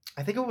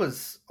I think it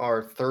was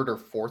our third or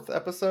fourth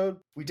episode.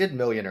 We did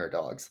Millionaire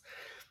Dogs,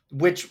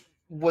 which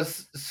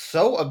was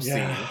so obscene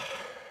Yeah.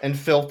 and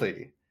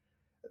filthy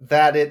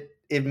that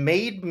it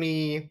made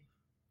me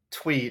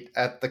tweet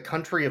at the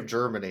country of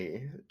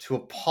Germany to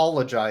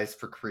apologize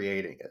for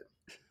creating it.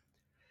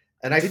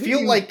 And I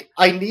feel like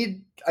I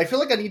need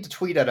to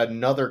tweet at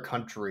another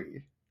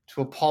country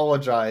to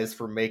apologize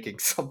for making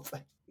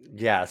something.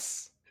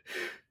 Yes.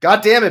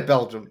 God damn it,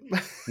 Belgium.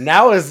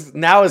 Now is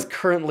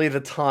currently the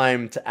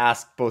time to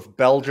ask both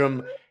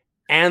Belgium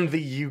and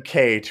the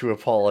UK to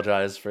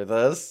apologize for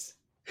this.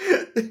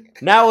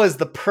 Now is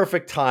the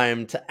perfect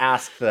time to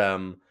ask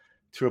them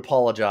to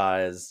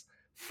apologize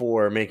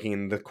for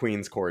making the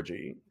Queen's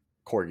corgis.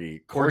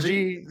 The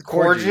corgis,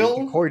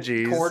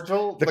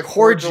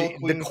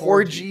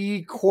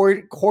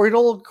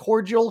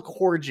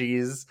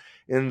 corgis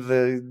in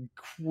the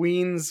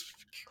Queen's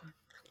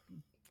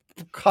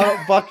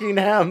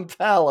Buckingham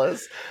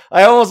Palace.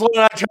 I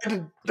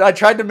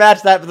tried to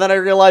match that, but then I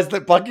realized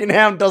that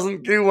Buckingham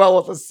doesn't do well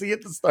with a C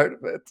at the start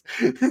of it.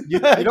 You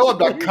know I'm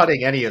not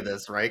cutting any of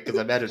this, right? Because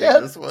I'm editing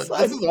this one.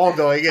 This is all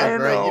going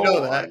in, right? You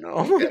know that. I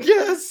know.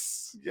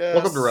 Yes.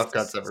 Welcome to Rough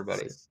Cuts,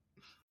 everybody.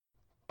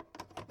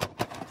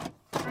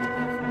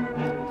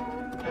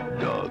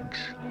 Dogs,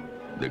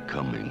 they're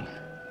coming.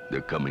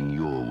 They're coming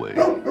your way.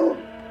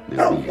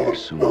 They'll be here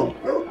soon.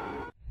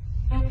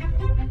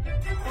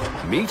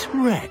 Meet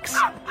Rex.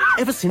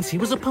 Ever since he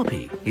was a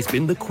puppy, he's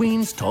been the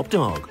Queen's top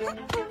dog.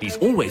 He's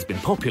always been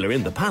popular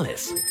in the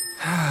palace.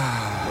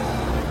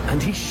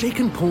 And he's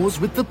shaken paws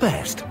with the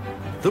best,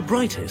 the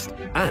brightest,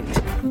 and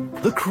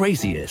the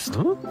craziest.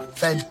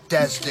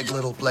 Fantastic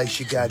little place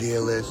you got here,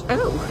 Liz.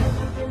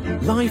 Oh.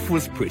 Life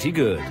was pretty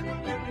good.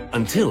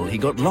 Until he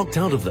got locked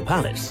out of the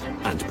palace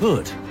and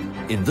put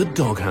in the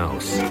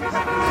doghouse.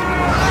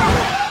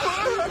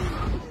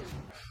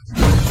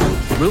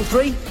 Rule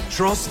 3,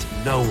 trust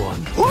no one.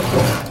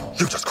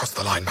 You just crossed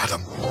the line,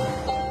 madam.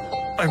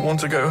 I want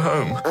to go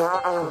home.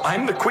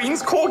 I'm the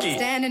Queen's corgi.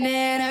 Standing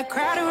in a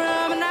crowded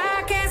room and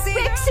I can't see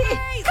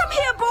Rexy, come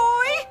here,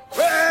 boy.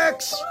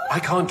 Rex! I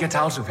can't get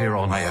out of here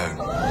on my own.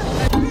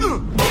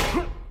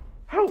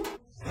 Help.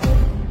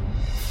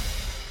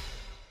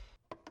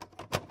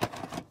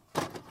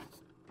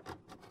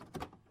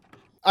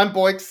 I'm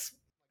Boix.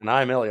 And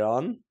I'm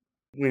Elion.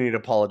 We need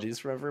apologies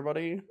from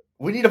everybody.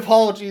 We need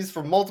apologies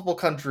from multiple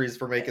countries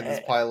for making this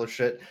pile of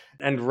shit.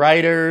 And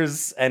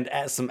writers, and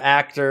some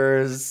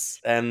actors,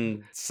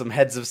 and some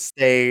heads of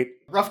state.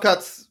 Rough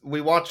Cuts,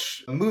 we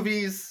watch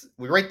movies,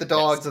 we rate the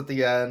dogs at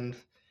the end.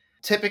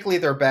 Typically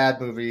they're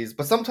bad movies,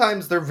 but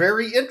sometimes they're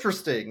very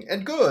interesting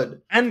and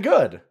good. And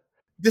good.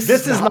 This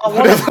is not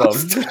one of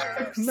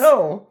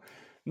them.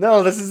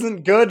 No, this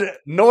isn't good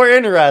nor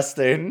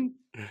interesting.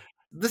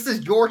 This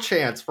is your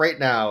chance right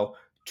now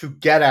to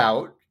get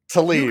out.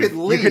 To leave.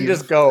 You can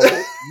just go.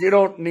 You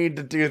don't need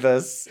to do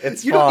this.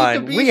 It's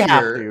fine. We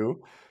have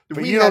to.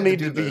 But you don't need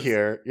to be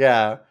here.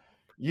 Yeah.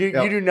 You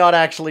do not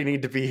actually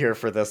need to be here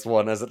for this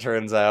one, as it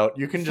turns out.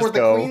 You can just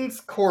go. For The Queen's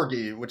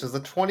Corgi, which is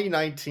a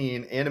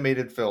 2019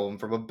 animated film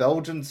from a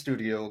Belgian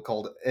studio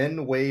called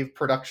N-Wave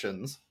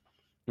Productions,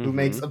 who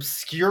makes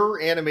obscure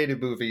animated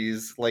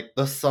movies like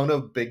The Son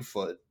of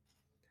Bigfoot.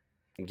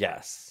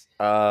 Yes.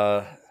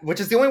 Which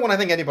is the only one I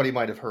think anybody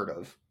might have heard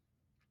of.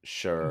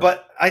 Sure.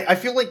 But I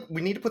feel like we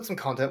need to put some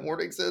content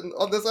warnings in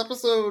on this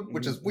episode,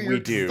 which is weird. We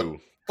do. It's a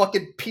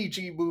fucking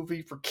PG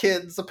movie for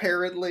kids,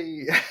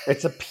 apparently.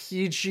 It's a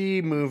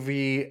PG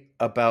movie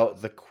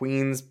about the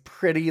Queen's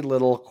pretty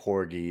little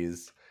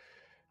corgis.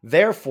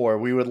 Therefore,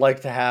 we would like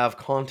to have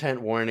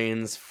content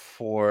warnings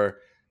for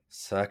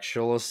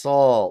sexual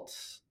assault,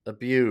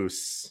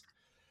 abuse,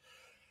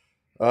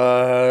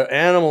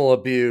 animal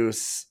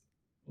abuse,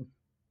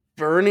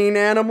 burning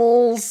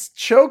animals,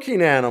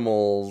 choking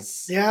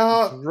animals.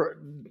 Yeah.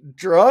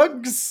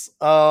 Drugs.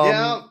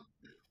 Yeah.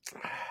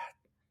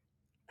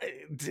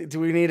 Do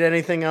we need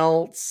anything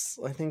else?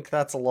 I think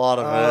that's a lot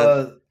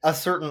of it. A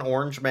certain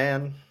orange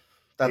man.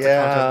 That's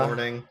a content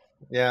warning.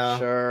 Yeah.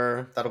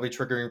 Sure. That'll be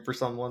triggering for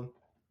someone.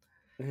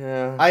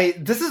 Yeah.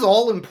 This is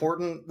all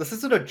important. This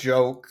isn't a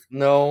joke.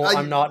 No,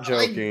 I'm not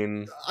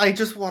joking. I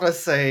just want to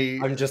say...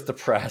 I'm just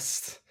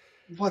depressed.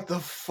 What the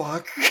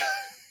fuck?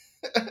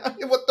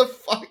 What the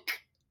fuck?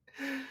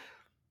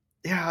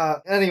 Yeah,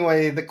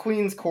 anyway, The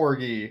Queen's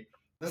Corgi.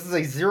 This is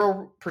a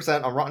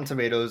 0% on Rotten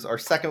Tomatoes, our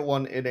second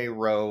one in a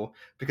row,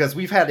 because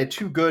we've had it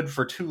too good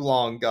for too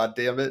long,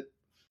 goddammit.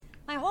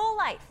 My whole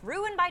life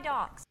ruined by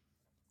dogs.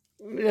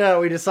 Yeah,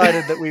 we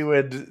decided that we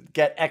would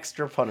get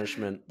extra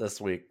punishment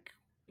this week.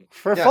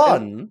 For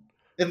fun.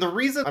 And the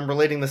reason I'm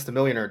relating this to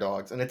Millionaire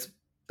Dogs, and it's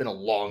been a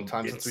long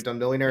time since we've done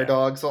Millionaire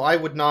Dogs, so I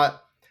would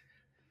not...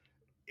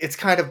 It's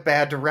kind of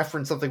bad to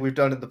reference something we've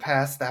done in the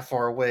past that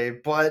far away,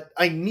 but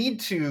I need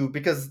to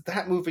because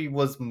that movie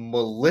was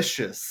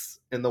malicious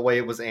in the way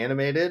it was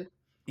animated.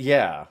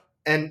 Yeah.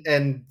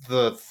 And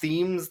the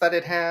themes that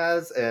it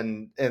has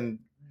and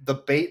the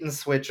bait and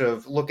switch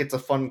of, look, it's a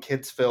fun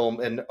kids film,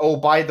 and oh,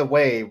 by the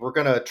way, we're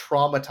going to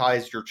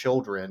traumatize your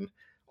children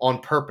on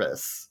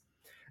purpose.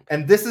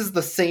 And this is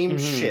the same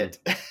shit.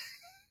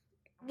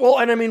 Well,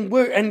 and I mean,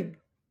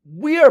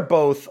 we are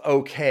both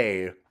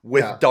okay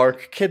with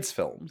dark kids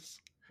films.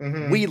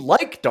 We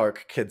like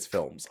dark kids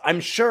films.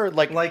 I'm sure,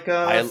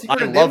 I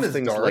love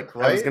things dark,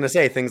 right? I was gonna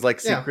say things like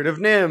Secret of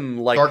Nim,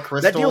 like Dark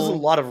Crystal. That deals with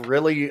a lot of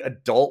really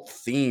adult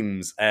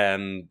themes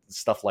and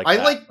stuff like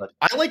that.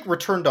 I like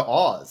Return to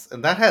Oz,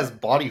 and that has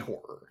body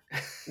horror.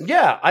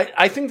 Yeah,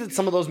 I think that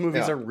some of those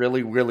movies are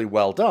really, really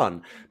well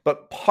done.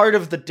 But part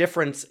of the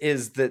difference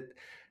is that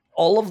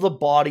all of the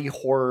body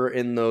horror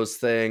in those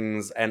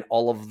things and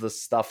all of the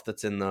stuff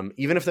that's in them,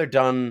 even if they're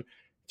done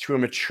to a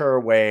mature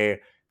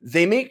way,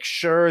 they make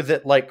sure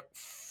that,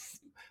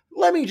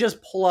 let me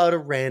just pull out a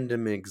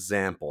random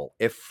example.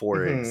 If,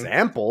 for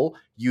example,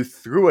 you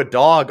threw a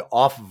dog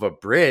off of a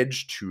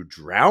bridge to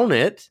drown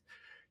it,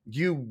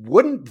 you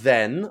wouldn't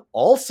then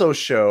also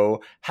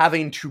show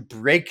having to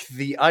break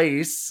the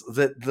ice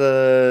that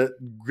the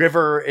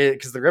river,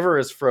 because the river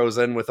is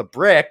frozen, with a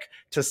brick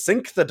to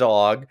sink the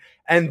dog,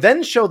 and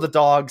then show the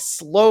dog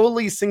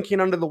slowly sinking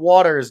under the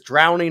waters,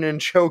 drowning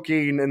and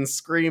choking and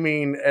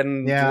screaming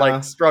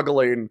and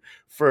struggling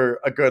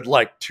for a good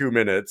 2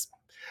 minutes.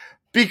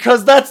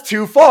 Because that's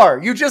too far.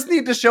 You just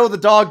need to show the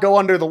dog go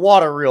under the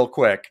water real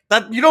quick.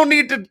 That you don't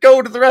need to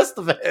go to the rest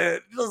of it.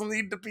 It doesn't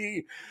need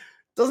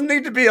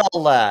to be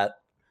all that.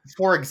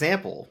 For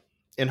example,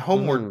 in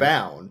Homeward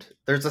Bound,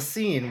 there's a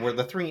scene where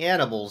the three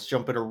animals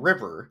jump in a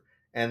river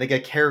and they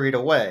get carried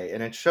away,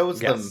 and it shows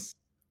them.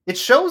 It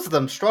shows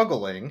them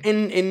struggling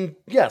in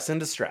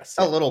distress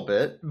a little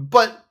bit,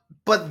 but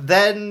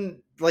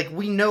then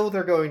we know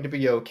they're going to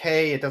be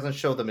okay. It doesn't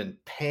show them in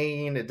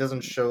pain. It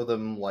doesn't show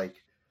them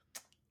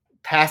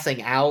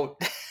passing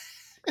out.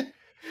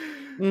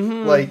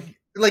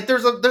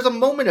 There's a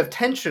moment of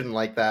tension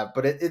like that,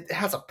 but it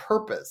has a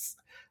purpose.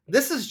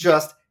 This is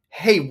just,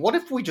 hey, what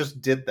if we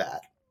just did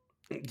that?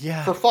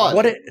 Yeah, for fun.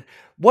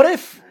 What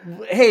if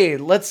hey,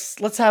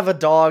 let's have a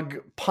dog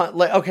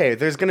okay,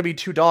 there's gonna be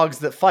two dogs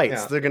that fight,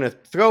 so they're gonna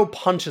throw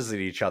punches at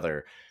each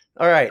other.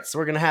 All right, so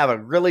we're gonna have a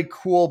really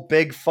cool,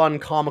 big, fun,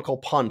 comical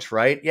punch,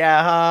 right?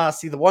 Yeah,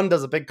 see, the one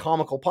does a big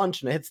comical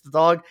punch and it hits the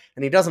dog,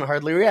 and he doesn't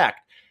hardly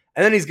react.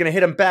 And then he's gonna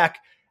hit him back,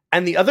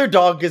 and the other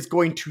dog is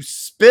going to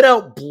spit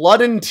out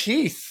blood and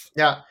teeth.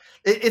 Yeah.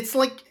 It's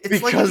like if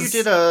you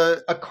did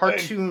a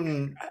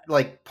cartoon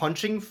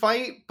punching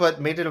fight, but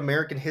made it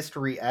American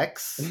History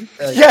X.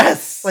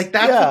 Yes, that's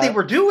what they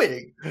were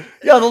doing.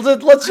 Yeah,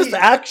 let's just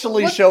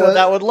actually show what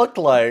that would look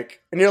like.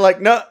 And you're like,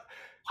 no, what?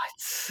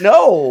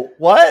 No,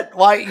 what?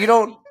 Why you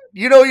don't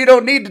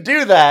need to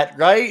do that,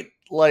 right?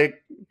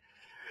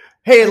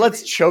 Hey,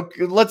 let's show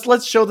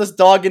this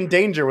dog in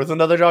danger with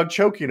another dog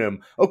choking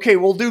him. Okay,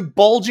 we'll do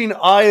bulging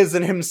eyes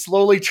and him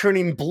slowly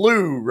turning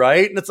blue,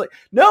 right? And it's like,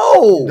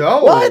 no,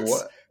 what?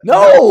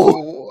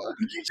 No.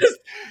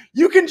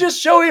 You can just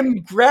show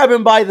him, grab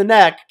him by the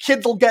neck.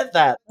 Kids will get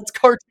that. It's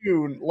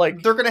cartoon.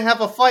 They're gonna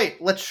have a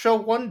fight. Let's show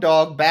one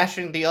dog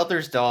bashing the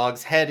other's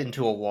dog's head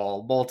into a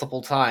wall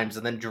multiple times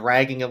and then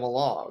dragging him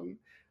along.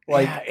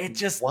 It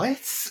just what?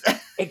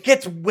 It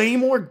gets way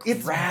more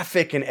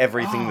graphic and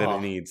everything than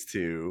it needs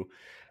to.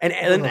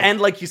 And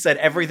like you said,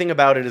 everything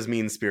about it is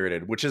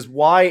mean-spirited, which is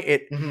why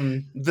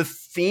the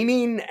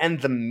theming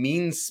and the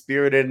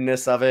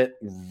mean-spiritedness of it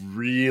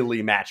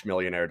really match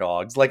Millionaire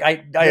Dogs.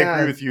 I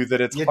agree with you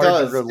that it's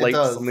hard to relate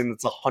to something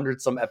that's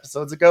 100-some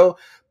episodes ago,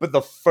 but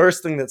the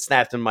first thing that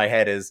snapped in my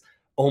head is,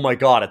 oh my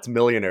god, it's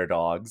Millionaire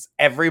Dogs.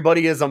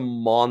 Everybody is a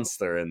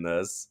monster in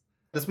this.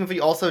 This movie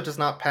also does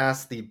not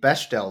pass the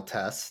Bechdel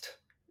test,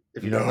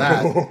 if you know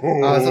that.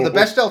 So the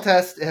Bechdel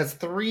test has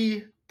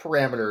 3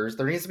 parameters.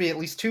 There needs to be at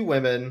least 2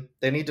 women.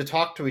 They need to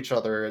talk to each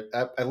other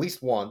at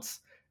least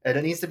once. And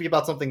it needs to be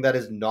about something that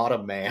is not a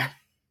man.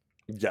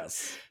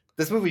 Yes.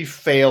 This movie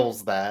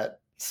fails that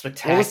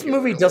spectacularly. Well, this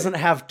movie doesn't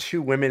have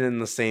 2 women in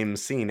the same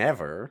scene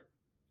ever,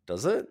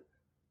 does it?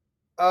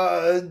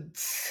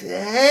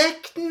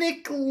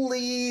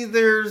 Technically,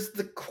 there's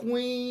the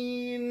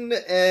Queen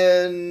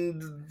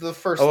and the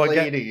First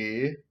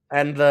Lady.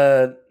 And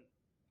the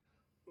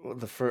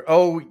first...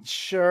 Oh,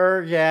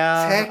 sure,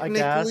 yeah.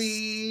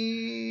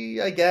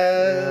 Technically, I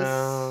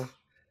guess.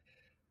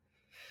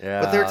 Yeah,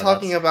 but they're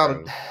talking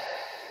about...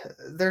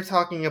 They're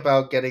talking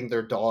about getting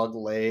their dog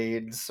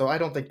laid, so I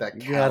don't think that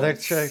counts. Yeah,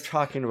 they're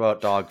talking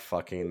about dog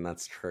fucking,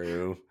 that's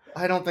true.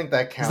 I don't think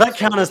that counts. Does that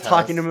count as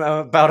talking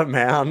about a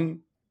man?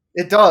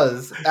 It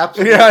does,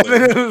 absolutely.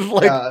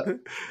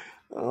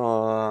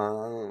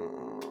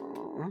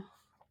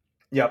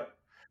 Yeah,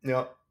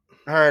 Yep.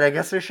 Alright, I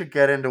guess we should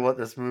get into what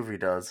this movie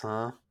does,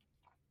 huh?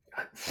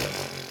 I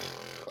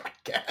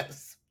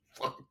guess.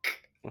 Fuck.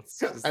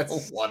 I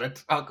don't want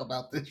to talk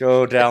about this.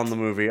 Go down the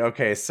movie.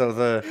 Okay, so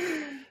the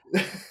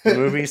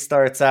movie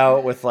starts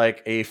out with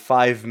a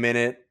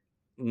 5-minute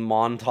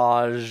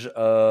montage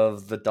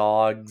of the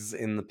dogs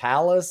in the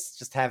palace,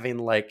 just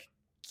having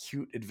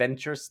cute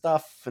adventure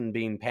stuff and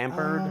being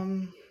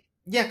pampered.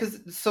 Yeah, because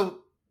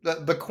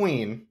the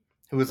Queen,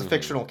 who is a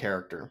fictional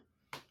character,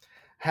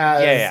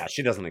 has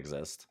she doesn't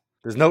exist.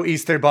 There's no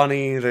Easter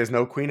Bunny. There's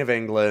no Queen of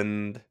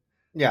England.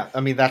 Yeah,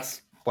 I mean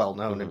that's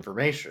well-known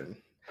information.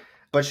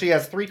 But she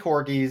has 3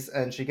 corgis,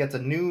 and she gets a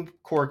new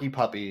corgi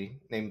puppy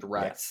named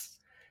Rex. Yes.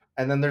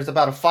 And then there's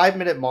about a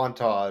 5-minute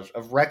montage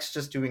of Rex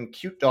just doing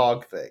cute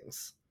dog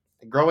things,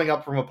 growing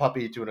up from a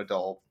puppy to an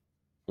adult,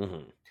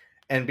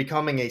 and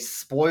becoming a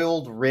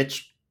spoiled,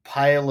 rich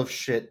pile of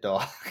shit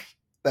dog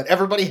that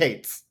everybody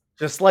hates.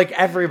 Just like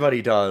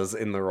everybody does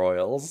in the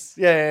Royals.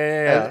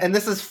 Yeah. And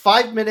this is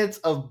 5 minutes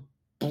of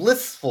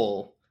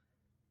blissful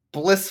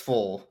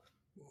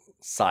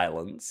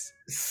silence.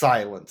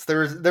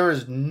 There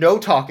is no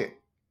talking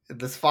in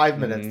this 5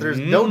 minutes. There's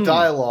no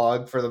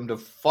dialogue for them to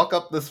fuck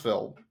up this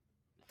film.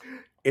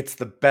 It's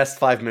the best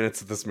 5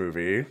 minutes of this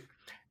movie.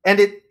 And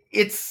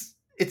it's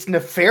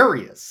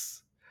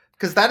nefarious.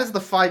 Because that is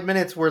the 5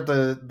 minutes where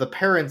the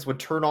parents would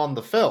turn on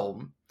the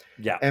film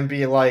and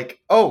be like,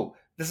 oh,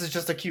 this is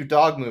just a cute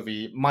dog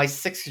movie. My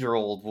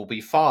 6-year-old will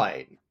be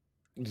fine.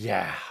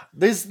 Yeah.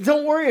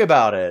 Don't worry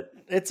about it.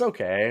 It's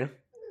okay.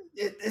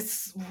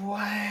 It's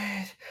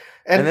what?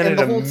 And then it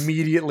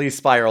immediately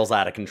spirals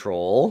out of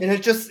control. And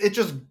it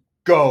just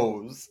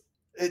goes.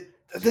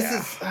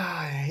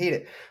 I hate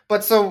it.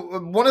 But so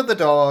one of the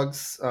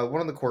dogs, one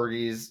of the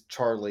corgis,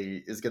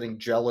 Charlie, is getting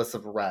jealous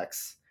of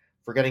Rex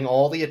for getting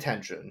all the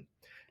attention.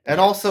 And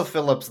also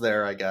Philip's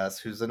there, I guess,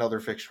 who's another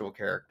fictional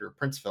character,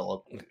 Prince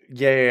Philip.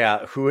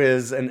 Yeah. Who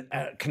is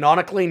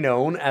canonically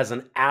known as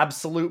an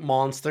absolute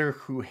monster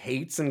who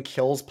hates and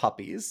kills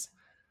puppies.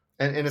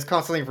 And is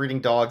constantly reading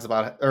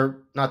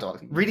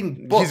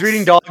reading books. He's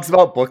reading dogs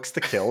about books to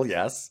kill,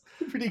 yes.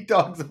 Reading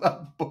dogs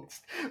about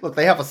books. Look,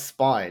 they have a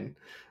spine.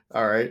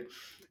 All right.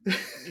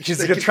 He's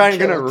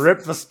gonna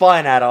rip the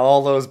spine out of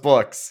all those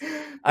books.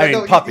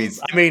 Puppies.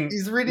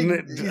 He's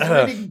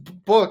reading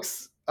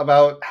books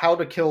about how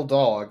to kill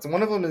dogs. And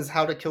one of them is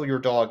how to kill your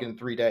dog in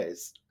 3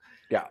 days.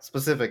 Yeah.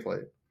 Specifically.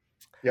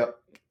 Yep.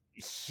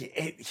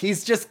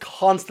 He's just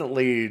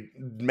constantly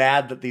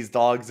mad that these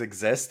dogs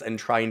exist and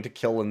trying to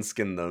kill and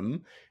skin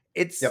them.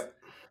 He's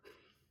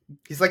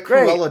like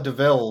Cruella de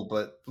Vil,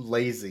 but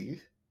lazy.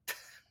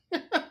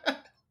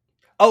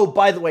 Oh,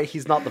 by the way,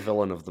 he's not the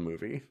villain of the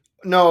movie.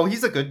 No,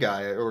 he's a good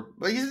guy.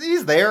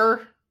 He's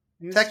there,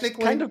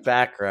 technically. Kind of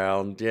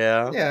background,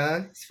 yeah.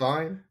 Yeah, it's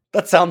fine.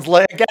 That sounds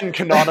like, again,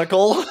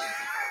 canonical.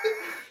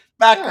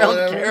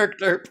 Background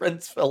character,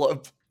 Prince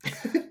Philip.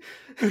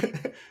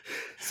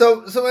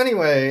 So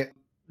anyway,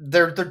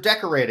 they're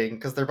decorating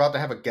because they're about to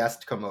have a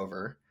guest come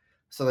over.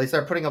 So they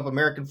start putting up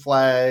American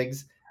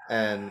flags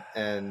and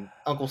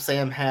Uncle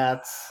Sam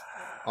hats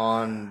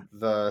on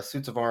the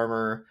suits of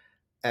armor,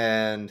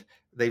 and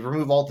they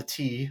remove all the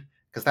tea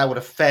because that would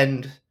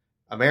offend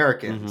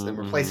Americans and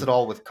replace it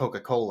all with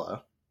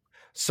Coca-Cola.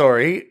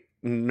 Sorry,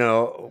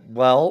 no.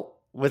 Well,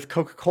 with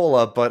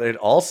Coca-Cola, but it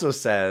also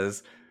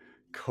says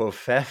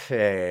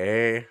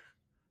Covfefe.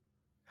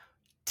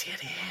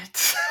 Did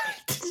it? I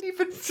didn't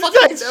even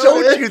I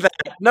showed you that.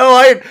 No,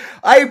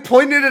 I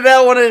pointed it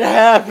out when it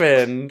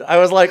happened. I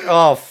was like,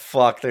 oh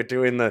fuck, they're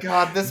doing the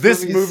God,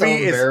 this movie is so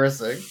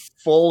embarrassing.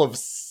 Full of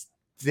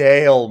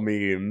stale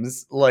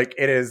memes. Like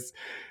it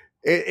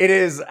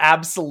is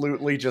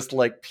absolutely just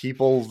like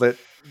people that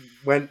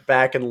went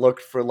back and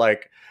looked for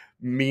like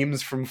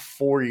memes from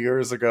 4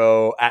 years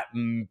ago at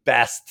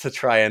best to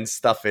try and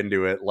stuff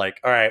into it. Like,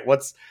 all right,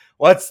 what's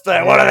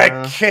that? What do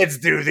the kids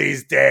do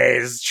these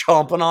days?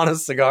 Chomping on a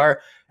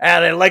cigar?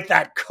 They like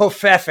that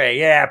Covfefe.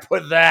 Yeah,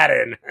 put that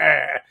in.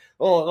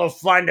 They'll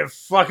find it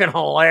fucking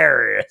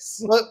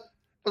hilarious. What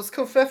was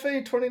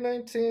Covfefe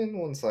 2019?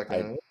 1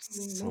 second.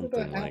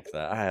 Something like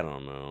that. I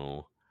don't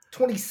know.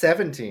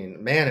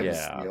 2017. Man, it was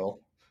steel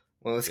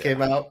when this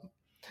came out.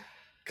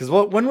 Because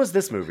when was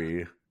this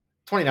movie?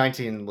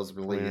 2019 was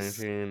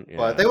released,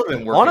 but they would have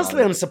been working.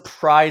 Honestly, I'm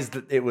surprised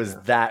that it was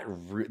that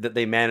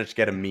they managed to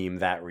get a meme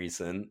that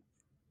recent.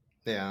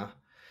 Yeah.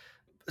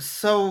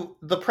 So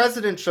the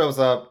president shows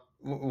up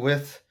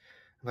with,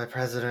 by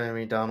president I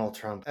mean Donald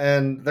Trump,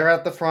 and they're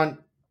at the front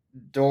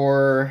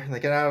door. They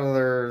get out of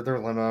their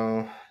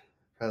limo,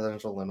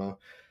 presidential limo.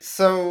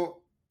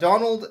 So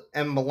Donald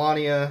and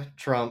Melania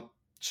Trump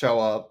show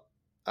up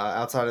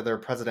outside of their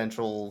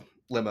presidential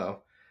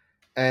limo.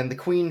 And the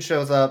Queen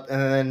shows up, and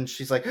then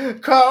she's like,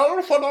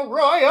 "Call for the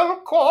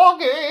royal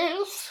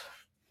corgis,"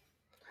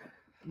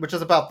 which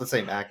is about the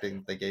same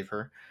acting they gave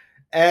her.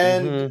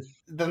 And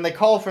then they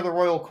call for the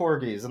royal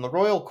corgis, and the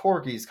royal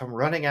corgis come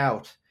running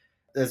out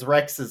as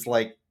Rex is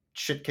like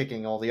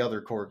shit-kicking all the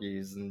other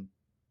corgis and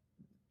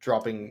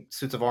dropping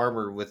suits of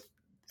armor with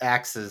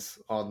axes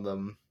on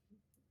them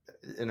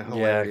in a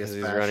hilarious because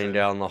he's fashion. running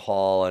down the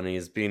hall and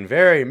he's being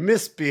very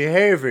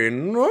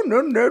misbehaving.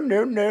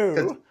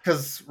 No.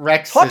 Because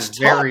Rex is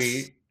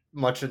very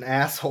much an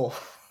asshole.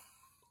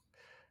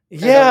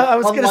 Yeah, I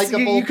was going to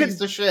say, you piece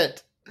of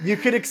shit. You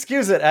could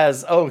excuse it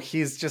as, oh,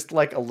 he's just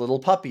like a little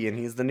puppy and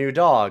he's the new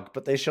dog.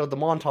 But they showed the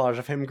montage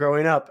of him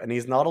growing up and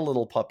he's not a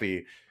little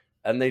puppy.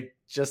 And they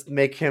just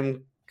make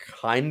him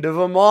kind of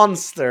a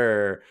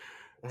monster.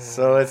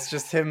 So it's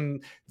just them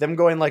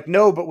going like,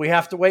 no, but we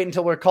have to wait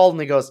until we're called.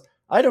 And he goes,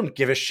 I don't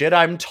give a shit.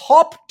 I'm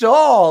top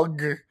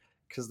dog.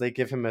 Because they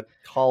give him a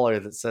collar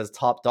that says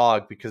top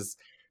dog because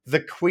the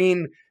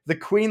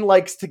queen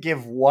likes to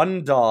give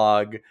one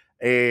dog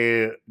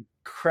a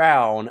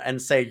crown and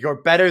say,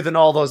 "You're better than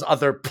all those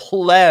other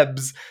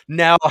plebs.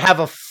 Now have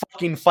a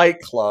fucking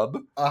fight club."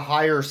 A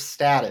higher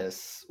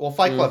status. Well,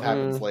 Fight Club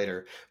happens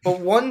later. But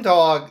one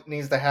dog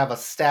needs to have a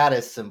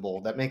status symbol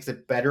that makes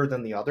it better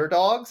than the other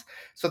dogs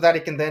so that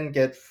it can then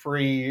get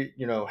free,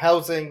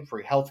 housing,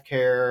 free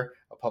healthcare,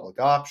 a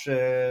public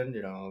option,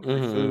 free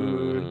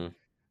food.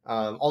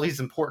 All these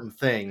important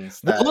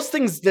things. Will those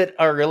things that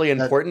are really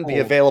important be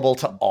available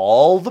to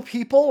all the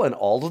people and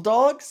all the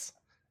dogs?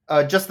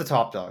 Just the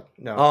top dog.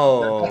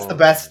 No. That's the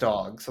best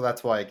dog, so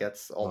that's why it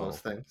gets all those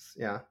things.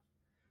 Yeah.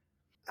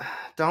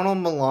 Donald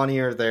and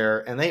Melania are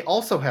there, and they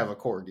also have a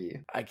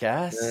corgi. I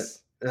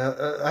guess.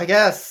 I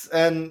guess.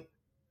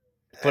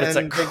 But it's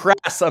a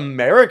crass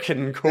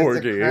American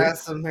corgi. It's a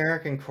crass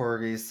American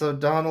corgi. So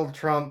Donald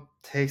Trump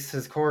takes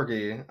his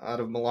corgi out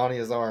of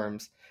Melania's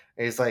arms,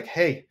 and he's like,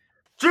 "Hey,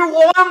 do you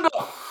want him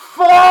to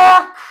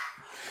fuck?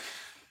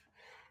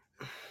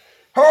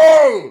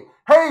 Hey,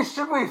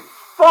 should we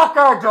fuck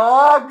our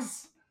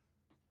dogs?"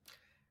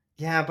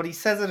 Yeah, but he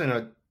says it in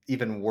an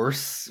even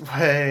worse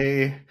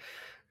way.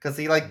 Because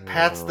he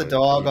pats the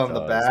dog on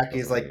the back.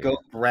 He's like, "Go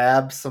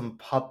grab some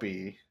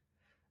puppy,"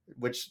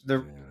 which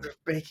they're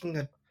making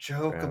a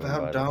joke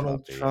about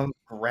Donald Trump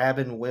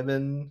grabbing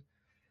women.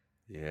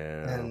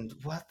 Yeah. And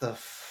what the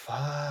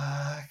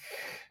fuck?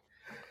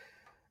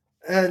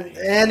 And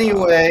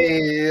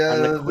anyway,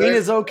 and the queen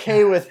is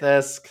okay with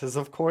this because,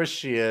 of course,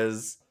 she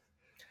is.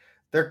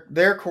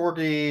 Their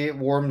corgi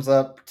warms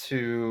up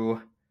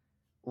to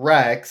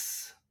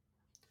Rex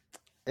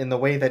in the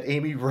way that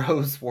Amy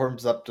Rose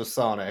warms up to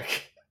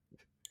Sonic.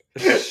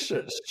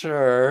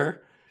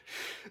 Sure.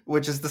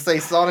 Which is to say,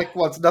 Sonic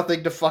wants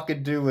nothing to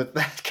fucking do with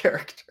that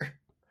character.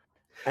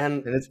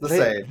 And it's the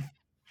same.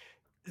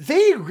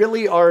 They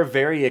really are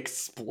very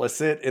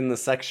explicit in the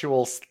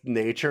sexual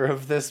nature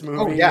of this movie.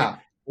 Oh, yeah.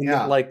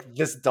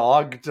 This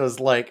dog does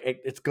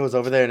it goes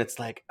over there and it's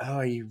like, "Oh,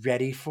 are you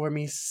ready for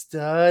me,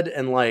 stud?"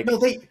 And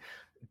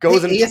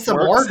goes and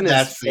ASMR'd in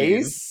his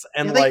face.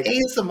 And they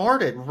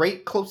ASMR'd it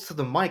right close to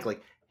the mic,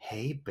 like,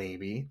 "Hey,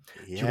 baby,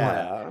 do you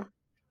want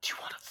to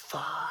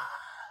fuck?"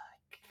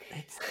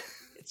 It's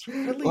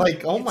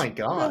really oh my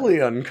god, really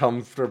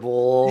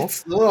uncomfortable.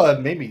 It's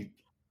maybe.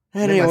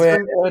 Anyway, I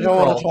don't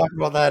want to talk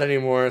about that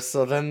anymore.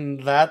 So then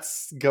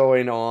that's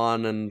going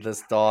on, and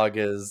this dog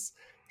is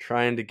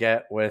trying to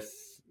get with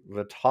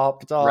the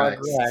top dog,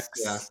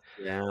 Rex.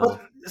 Yeah.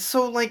 But,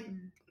 so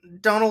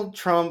Donald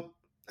Trump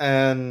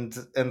and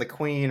the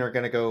Queen are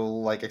gonna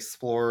go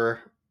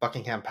explore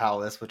Buckingham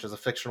Palace, which is a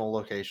fictional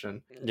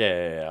location.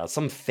 Yeah.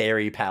 Some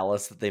fairy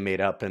palace that they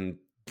made up in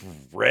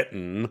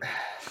Britain.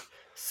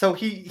 So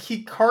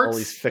he carts all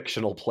these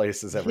fictional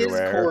places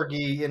everywhere. His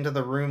corgi into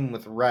the room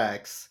with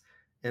Rex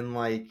in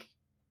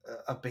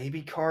a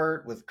baby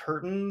cart with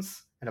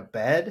curtains and a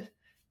bed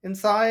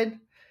inside.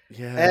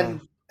 Yeah.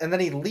 And then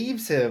he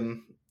leaves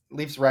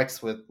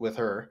Rex with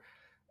her.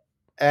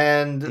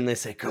 And they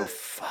say, "Go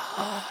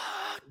fuck.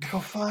 Go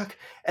fuck."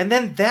 And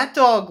then that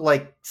dog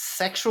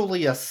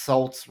sexually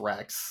assaults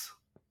Rex.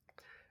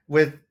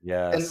 And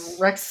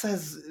Rex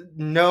says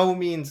no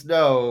means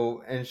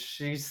no, and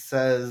she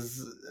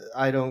says,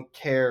 "I don't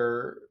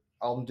care,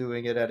 I'm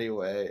doing it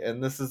anyway."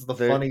 And this is the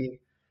funny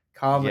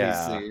comedy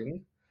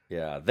scene.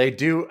 Yeah, they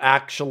do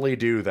actually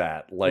do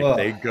that.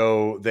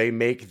 They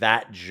make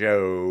that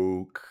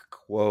joke,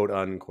 quote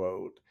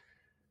unquote.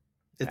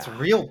 It's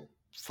real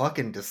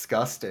fucking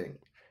disgusting.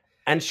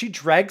 And she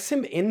drags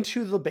him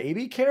into the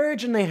baby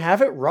carriage and they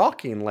have it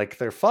rocking like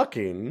they're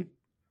fucking.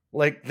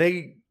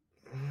 They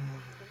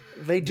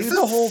do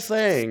the whole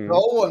thing.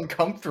 So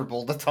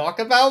uncomfortable to talk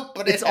about,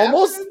 but it's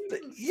almost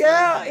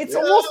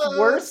almost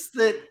worse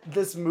that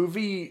this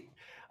movie.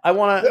 I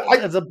want to,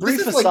 as a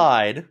brief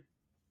aside.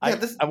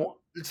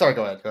 Sorry,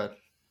 go ahead.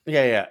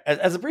 Yeah.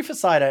 As a brief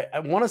aside, I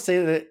want to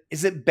say that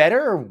is it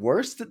better or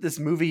worse that this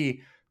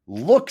movie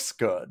looks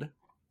good?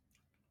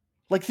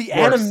 The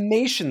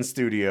animation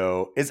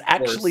studio is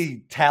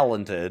actually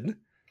talented.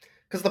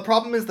 Because the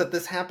problem is that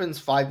this happens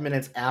 5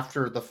 minutes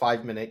after the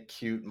 5-minute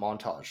cute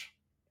montage.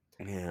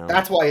 Yeah.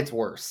 That's why it's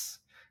worse.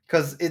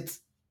 Because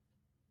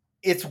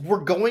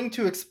we're going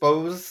to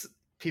expose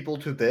people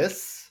to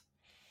this.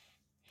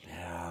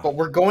 Yeah. But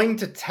we're going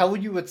to tell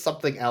you it's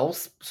something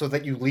else so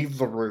that you leave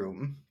the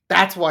room.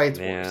 That's why it's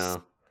worse.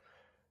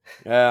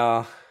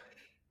 Yeah.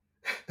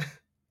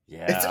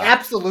 It's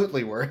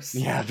absolutely worse.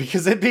 Yeah,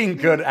 because it being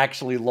good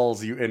actually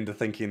lulls you into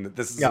thinking that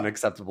this is an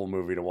acceptable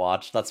movie to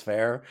watch. That's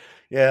fair.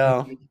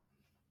 Yeah.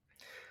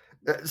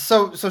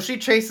 So she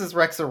chases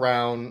Rex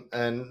around,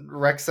 and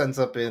Rex ends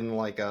up in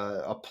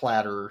a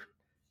platter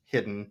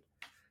hidden.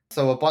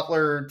 So a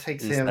butler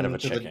takes him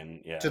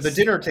to the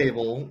dinner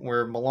table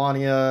where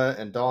Melania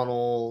and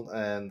Donald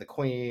and the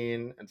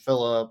Queen and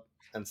Philip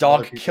and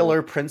dog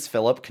killer Prince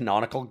Philip,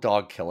 canonical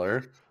dog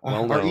killer,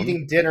 are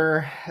eating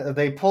dinner.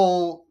 They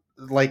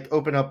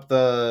open up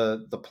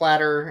the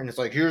platter, and it's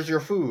like, "Here's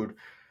your food."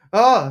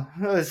 oh,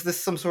 is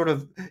this some sort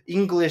of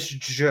English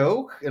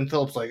joke? And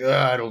Philip's like,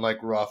 I don't like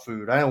raw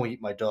food. I don't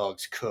eat my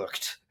dogs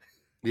cooked.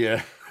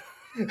 Yeah.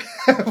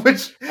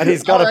 Which, and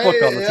he's got a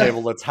book on the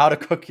table that's How to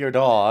Cook Your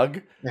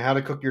Dog. Yeah, How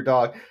to Cook Your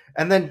Dog.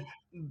 And then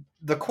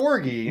the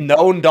corgi...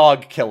 Known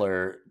dog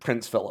killer,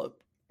 Prince Philip.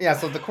 Yeah,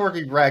 so the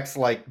corgi Rex,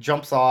 like,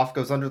 jumps off,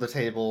 goes under the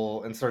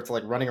table, and starts,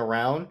 like, running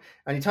around.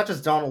 And he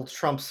touches Donald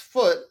Trump's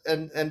foot,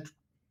 and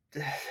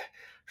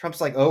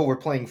Trump's like, oh, we're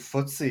playing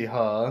footsie,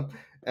 huh?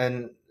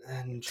 And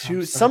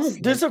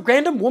there's a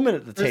random woman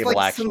at the table,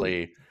 like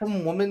actually.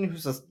 Some woman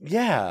who's a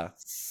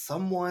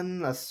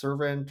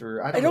servant,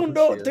 or I don't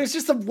know. There's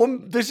just a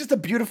woman. There's just a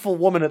beautiful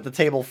woman at the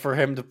table for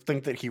him to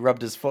think that he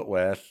rubbed his foot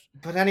with.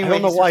 But anyway, I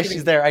don't know why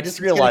she's there. I just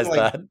realized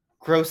that.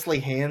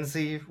 Grossly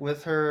handsy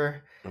with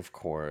her. Of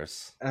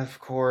course.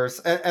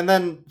 And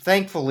then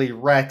thankfully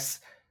Rex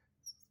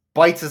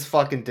bites his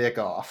fucking dick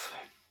off.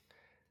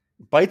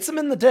 Bites him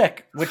in the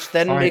dick, which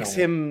then makes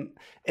him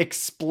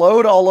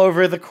explode all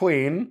over the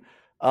queen.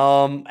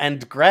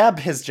 And grab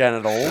his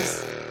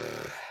genitals,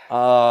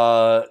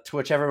 to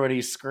which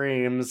everybody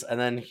screams, and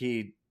then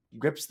he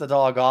rips the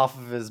dog off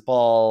of his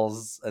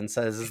balls and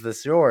says, "Is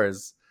this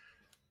yours?"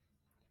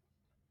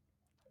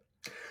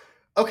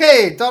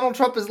 Okay, Donald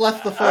Trump has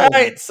left the film. All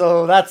right,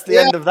 so that's the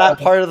end of that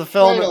part of the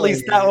film. Finally. At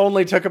least that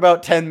only took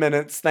about 10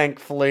 minutes,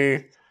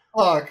 thankfully.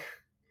 Fuck.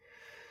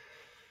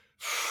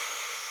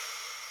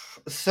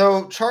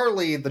 So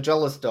Charlie, the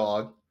jealous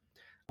dog,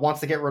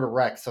 wants to get rid of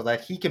Rex so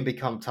that he can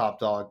become top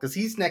dog, because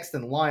he's next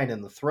in line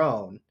in the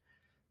throne.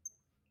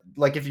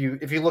 Like if you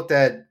looked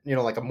at,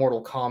 like a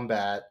Mortal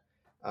Kombat,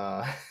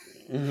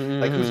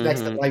 like who's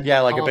next in line? Yeah,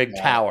 like a big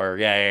tower.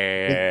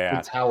 Yeah.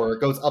 Big tower. It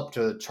goes up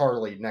to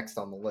Charlie next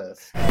on the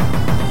list.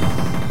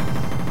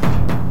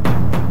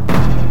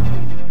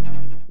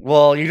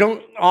 Well, you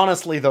don't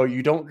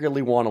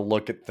really want to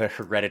look at the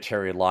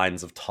hereditary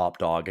lines of top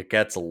dog. It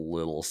gets a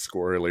little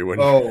squirrely when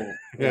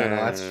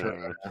that's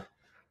true.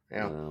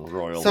 Yeah.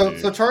 Royalty.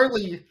 So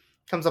Charlie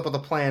comes up with a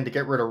plan to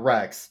get rid of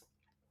Rex.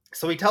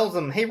 So he tells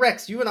him, "Hey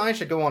Rex, you and I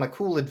should go on a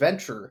cool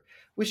adventure.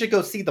 We should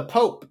go see the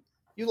Pope.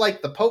 You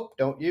like the Pope,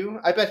 don't you?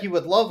 I bet he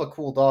would love a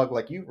cool dog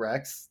like you,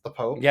 Rex, the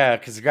Pope." Yeah,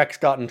 because Rex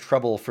got in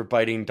trouble for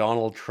biting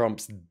Donald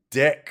Trump's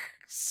dick.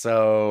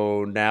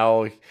 So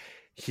now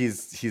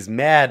he's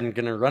mad and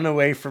gonna run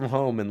away from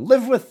home and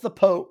live with the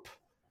Pope.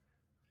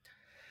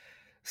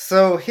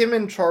 So him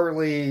and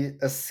Charlie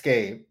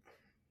escape,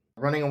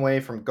 running away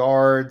from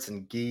guards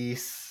and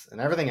geese and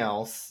everything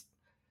else.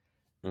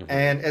 Mm-hmm.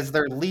 And as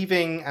they're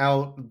leaving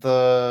out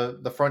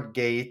the front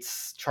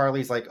gates,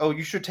 Charlie's like, "Oh,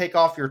 you should take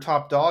off your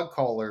top dog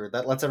collar.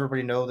 That lets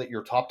everybody know that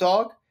you're top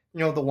dog.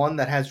 The one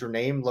that has your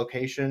name,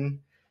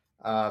 location,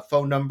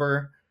 phone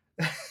number."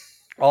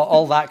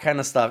 all that kind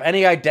of stuff.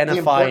 Any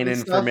identifying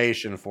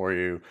information for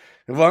you.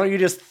 Why don't you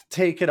just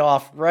take it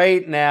off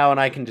right now and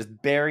I can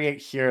just bury it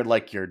here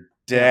like you're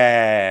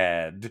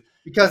dead.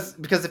 Because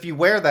if you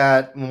wear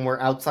that when we're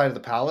outside of the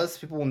palace,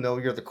 people will know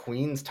you're the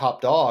queen's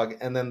top dog,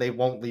 and then they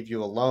won't leave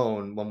you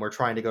alone when we're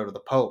trying to go to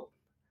the Pope.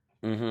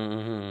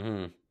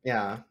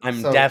 Yeah.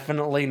 I'm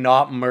definitely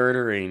not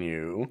murdering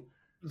you.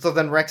 So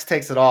then Rex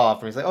takes it off,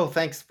 and he's like, "Oh,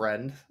 thanks,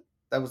 friend.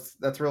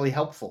 That's really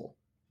helpful."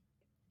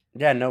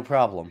 Yeah, no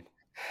problem.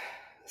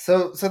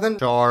 So then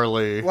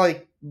Charlie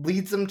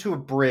leads them to a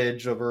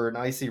bridge over an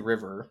icy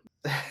river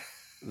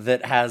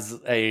that has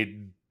a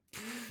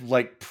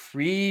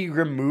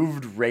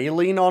pre-removed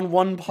railing on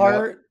one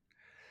part. Yep.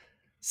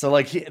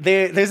 So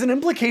there's an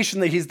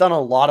implication that he's done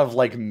a lot of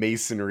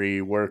masonry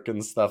work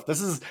and stuff.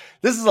 This is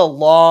a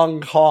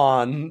long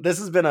con. This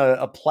has been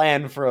a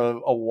plan for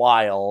a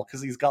while,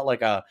 because he's got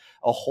a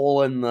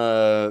hole in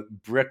the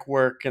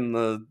brickwork and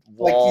the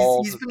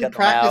walls. He's been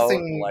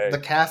practicing the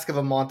Cask of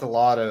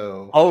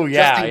Amontillado. Oh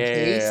yeah, just in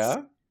case.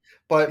 Yeah.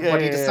 But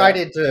he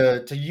decided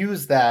to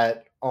use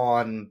that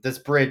on this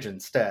bridge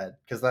instead,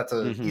 because that's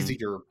an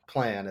easier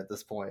plan at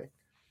this point,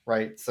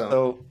 right?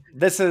 So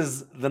this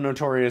is the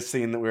notorious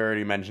scene that we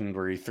already mentioned,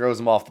 where he throws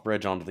him off the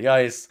bridge onto the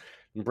ice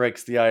and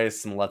breaks the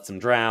ice and lets him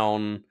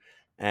drown,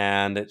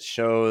 and it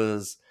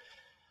shows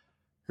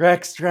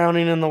Rex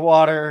drowning in the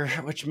water,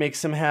 which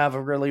makes him have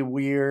a really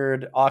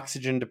weird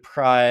oxygen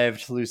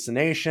deprived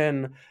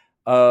hallucination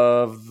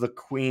of the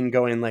queen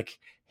going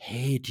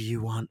 "Hey, do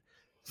you want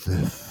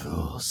the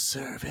full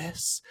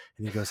service?"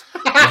 And he goes,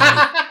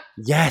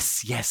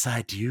 Yes,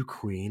 I do,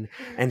 Queen.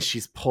 And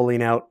she's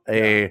pulling out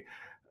a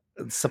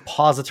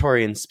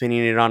suppository and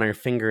spinning it on her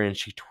finger, and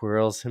she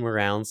twirls him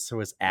around so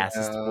his ass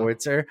is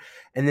towards her.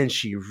 And then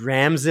she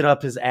rams it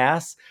up his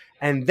ass.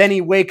 And then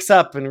he wakes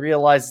up and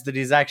realizes that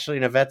he's actually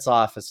in a vet's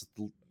office with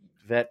the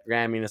vet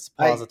ramming a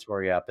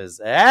suppository up his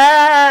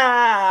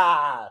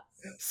ass.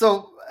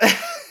 So,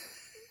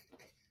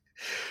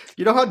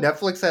 you know how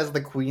Netflix has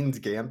the Queen's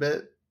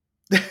Gambit?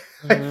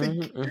 I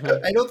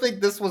don't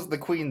think this was the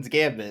Queen's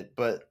Gambit,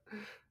 but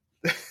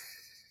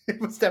it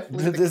was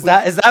definitely. Is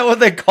that what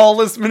they call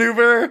this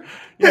maneuver?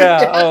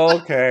 Yeah. Oh,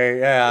 okay.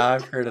 Yeah,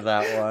 I've heard of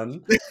that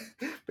one.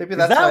 Maybe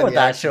that's what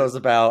that show's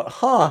about,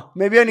 huh?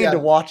 Maybe I need to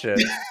watch it.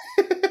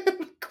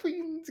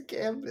 Queen's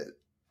Gambit.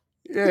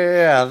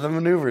 Yeah, the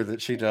maneuver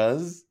that she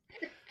does.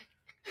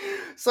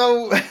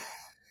 So,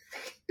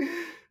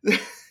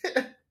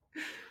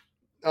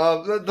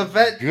 the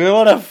vet.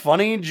 What a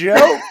funny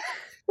joke.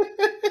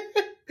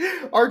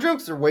 Our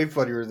jokes are way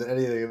funnier than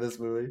anything in this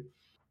movie.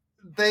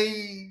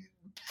 They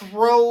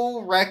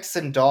throw Rex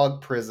in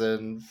dog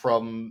prison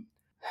from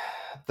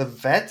the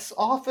vet's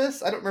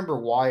office. I don't remember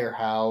why or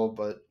how,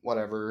 but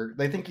whatever.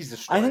 They think he's a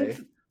stray.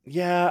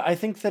 I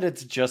think that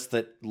it's just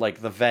that, like,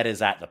 the vet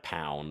is at the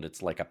pound.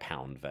 It's like a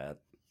pound vet.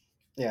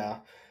 Yeah.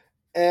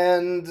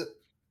 And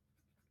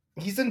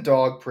he's in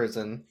dog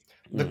prison.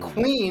 The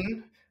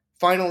queen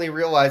finally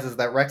realizes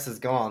that Rex is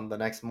gone the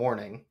next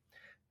morning.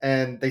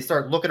 And they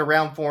start looking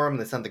around for him.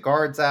 They send the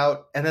guards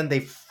out. And then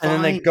they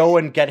go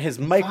and get his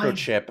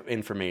microchip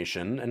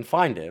information and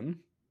find him.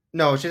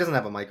 No, she doesn't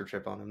have a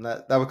microchip on him.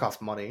 That would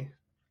cost money.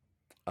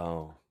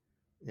 Oh.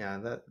 Yeah,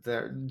 that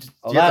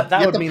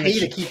would mean that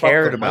she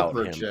cared about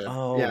him.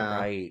 Oh, yeah.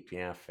 Right.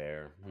 Yeah,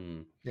 fair.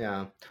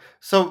 Yeah.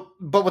 So,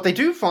 but what they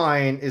do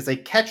find is a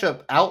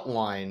ketchup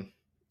outline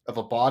of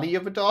a body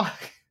of a dog.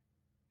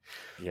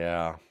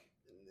 Yeah.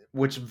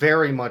 Which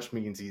very much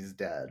means he's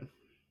dead.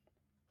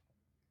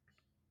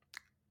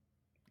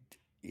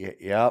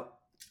 Yep.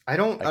 I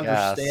don't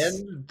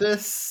understand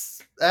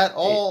this at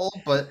all,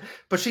 but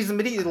she's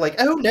immediately like,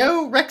 "Oh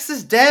no, Rex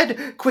is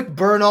dead! Quick,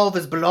 burn all of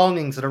his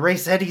belongings and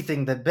erase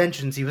anything that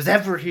mentions he was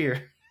ever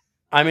here."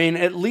 I mean,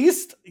 at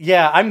least,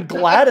 I'm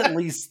glad at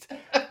least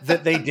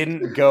that they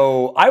didn't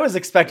go. I was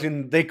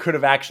expecting they could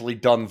have actually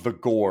done the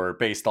gore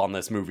based on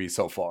this movie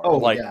so far.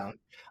 Oh, yeah.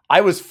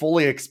 I was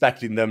fully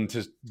expecting them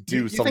to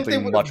do you something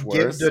think they much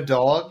worse. The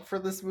dog for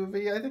this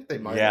movie? I think they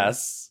might.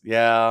 Yes,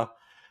 yeah.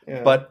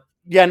 But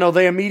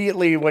they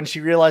immediately, when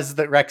she realizes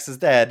that Rex is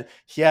dead,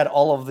 he had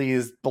all of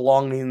these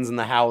belongings in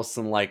the house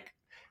and like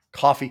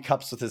coffee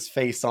cups with his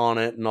face on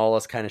it and all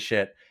this kind of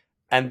shit.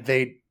 And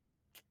they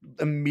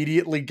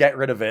immediately get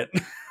rid of it.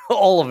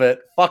 All of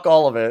it. Fuck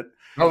all of it.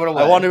 I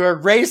want to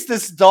erase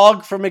this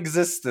dog from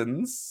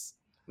existence.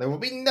 There will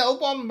be no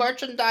more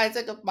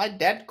merchandising of my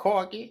dead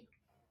corgi.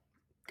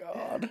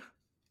 God.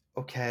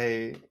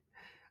 Okay.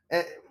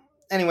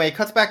 Anyway, it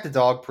cuts back to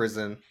dog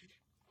prison.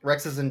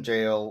 Rex is in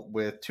jail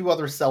with two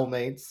other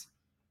cellmates.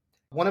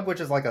 One of which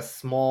is like a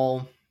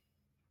small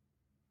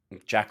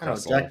Jack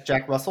Russell.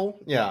 Jack Russell?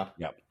 Yeah.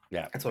 Yep.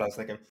 Yeah. That's what I was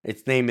thinking.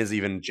 Its name is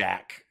even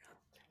Jack.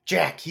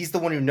 Jack, he's the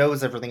one who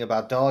knows everything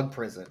about dog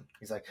prison.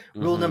 He's like,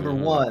 rule number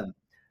 1,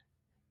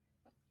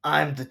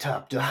 I'm the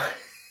top dog.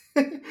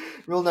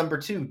 Rule number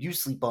 2, you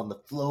sleep on the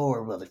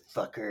floor,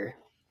 motherfucker.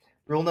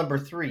 Rule number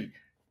 3,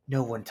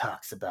 no one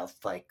talks about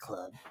Fight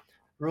Club.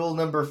 Rule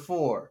number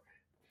 4.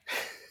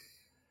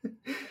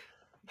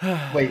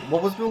 Wait,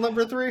 what was rule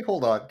number 3?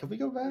 Hold on, can we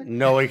go back?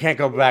 No, we can't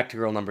go back to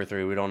rule number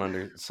 3. We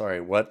don't Sorry,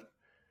 what?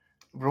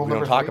 Rule we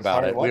number don't talk 3? about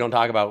Sorry, it. what? We don't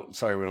talk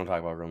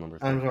about rule number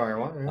 3. I'm sorry,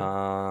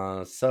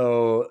 what?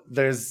 So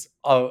there's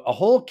a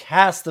whole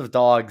cast of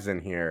dogs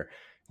in here.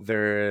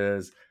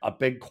 There's a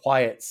big,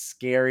 quiet,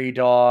 scary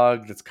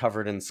dog that's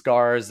covered in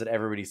scars that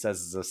everybody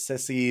says is a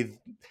sissy.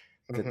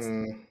 That's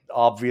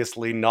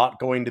obviously not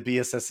going to be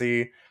a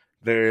sissy.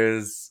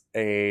 There's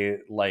a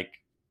like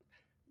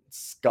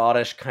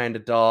Scottish kind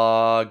of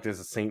dog. There's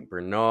a Saint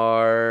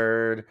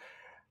Bernard.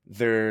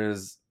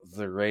 There's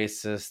the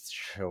racist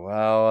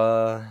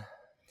Chihuahua.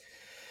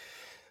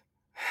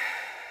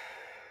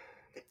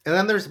 And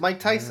then there's Mike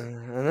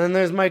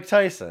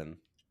Tyson.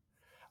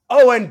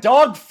 Oh, and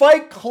Dog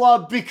Fight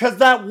Club, because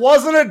that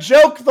wasn't a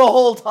joke the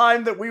whole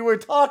time that we were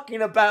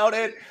talking about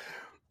it.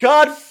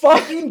 God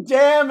fucking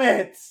damn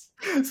it.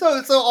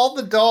 So all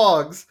the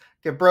dogs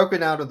get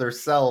broken out of their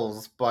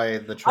cells by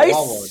the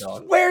Chihuahua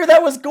dog. I swear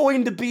that was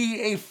going to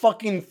be a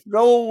fucking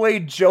throwaway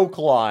joke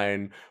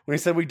line when he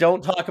said we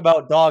don't talk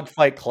about Dog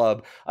Fight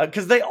Club.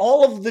 Because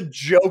all of the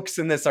jokes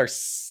in this are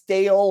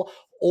stale,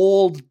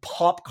 old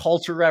pop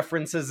culture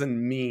references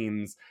and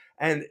memes.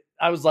 And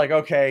I was like,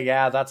 okay,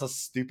 yeah, that's a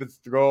stupid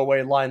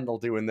throwaway line they'll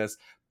do in this.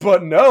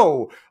 But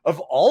no, of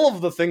all of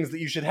the things that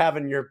you should have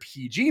in your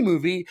PG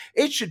movie,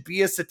 it should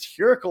be a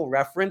satirical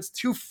reference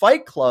to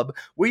Fight Club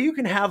where you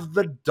can have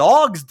the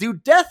dogs do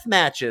death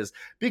matches,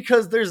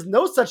 because there's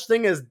no such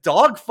thing as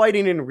dog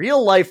fighting in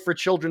real life for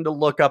children to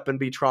look up and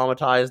be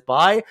traumatized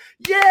by.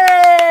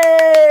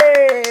 Yay!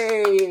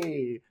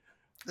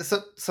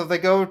 So they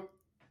go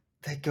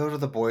to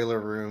the boiler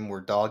room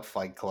where Dog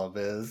Fight Club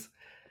is.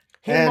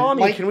 Hey, and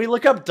Mommy, can we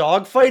look up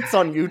dog fights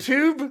on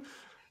YouTube?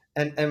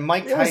 And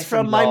Mike Tyson, it was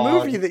from my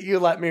movie that you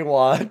let me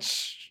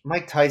watch.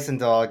 Mike Tyson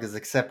dog is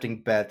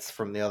accepting bets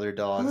from the other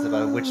dogs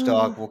about which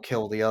dog will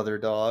kill the other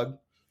dog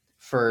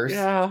first.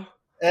 Yeah.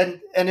 And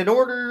in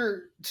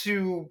order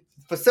to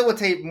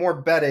facilitate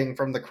more betting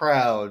from the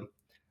crowd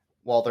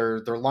while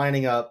they're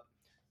lining up,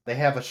 they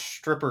have a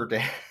stripper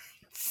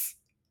dance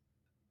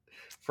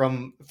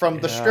from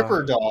the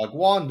stripper dog,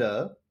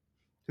 Wanda,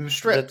 who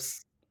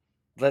strips.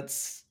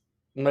 That's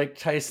Mike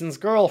Tyson's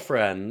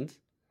girlfriend.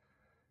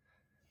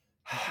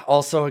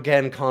 Also,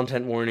 again,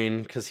 content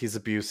warning because he's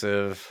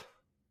abusive.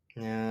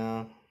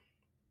 Yeah.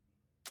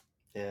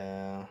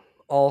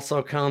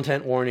 Also,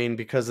 content warning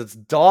because it's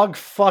Dog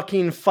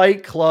Fucking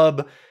Fight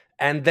Club,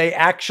 and they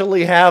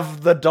actually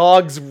have the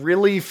dogs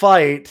really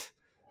fight.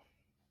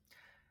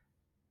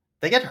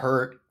 They get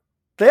hurt.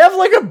 They have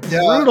like a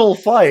brutal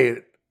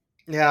fight.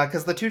 Yeah,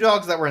 because the two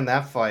dogs that were in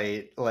that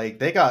fight, like,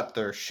 they got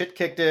their shit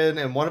kicked in,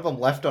 and one of them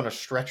left on a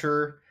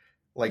stretcher,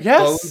 like,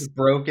 bones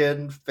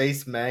broken,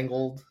 face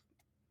mangled.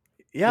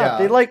 Yeah,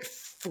 they like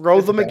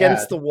throw them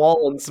against the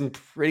wall in some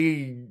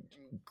pretty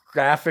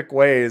graphic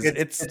ways.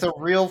 It's a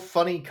real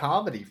funny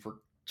comedy for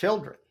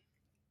children.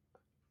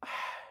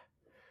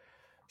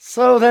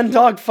 So then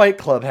Dog Fight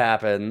Club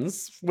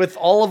happens with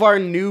all of our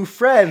new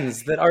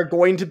friends that are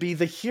going to be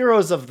the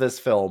heroes of this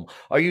film.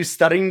 Are you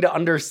starting to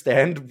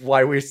understand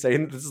why we're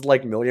saying this is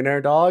like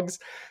Millionaire Dogs?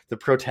 The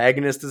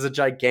protagonist is a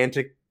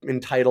gigantic,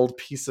 entitled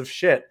piece of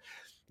shit.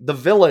 The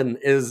villain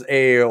is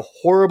a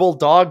horrible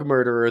dog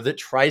murderer that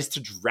tries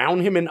to drown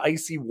him in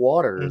icy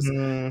waters.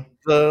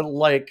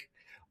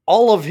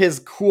 All of his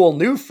cool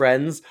new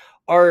friends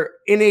are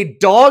in a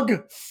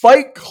dog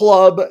fight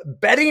club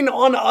betting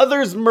on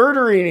others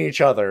murdering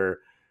each other.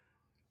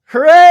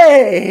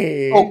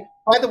 Hooray! Oh,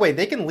 by the way,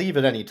 they can leave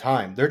at any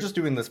time. They're just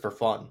doing this for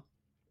fun.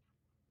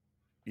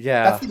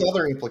 Yeah. That's the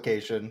other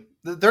implication.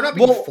 They're not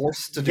being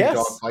forced to do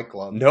Dog Fight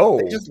Club. No.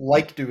 They just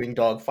like doing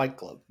Dog Fight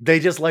Club. They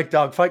just like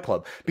Dog Fight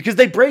Club. Because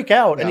they break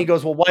out and he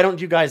goes, well, why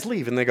don't you guys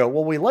leave? And they go,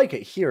 well, we like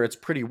it here. It's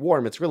pretty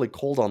warm. It's really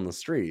cold on the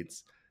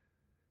streets.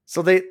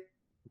 So they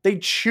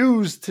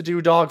choose to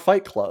do Dog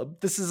Fight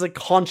Club. This is a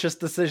conscious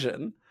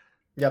decision.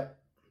 Yep.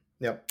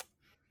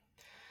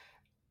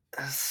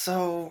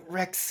 So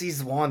Rex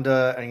sees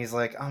Wanda and he's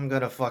like, I'm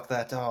gonna fuck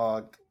that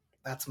dog.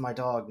 That's my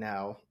dog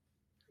now.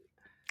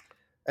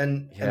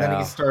 And then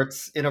he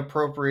starts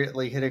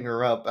inappropriately hitting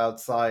her up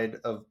outside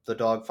of the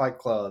Dog Fight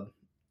Club.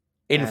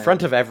 In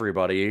front of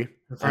everybody.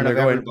 In front of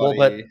everybody.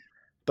 Well,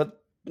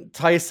 but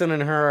Tyson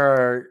and her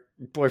are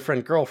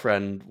boyfriend,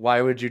 girlfriend.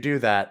 Why would you do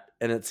that?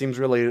 And it seems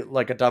really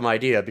like a dumb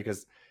idea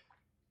because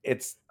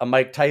it's a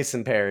Mike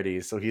Tyson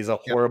parody, so he's a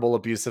horrible,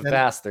 abusive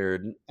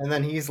bastard. And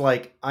then he's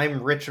like,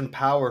 I'm rich and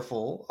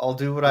powerful. I'll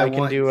do what I want. I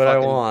can do what I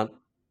want.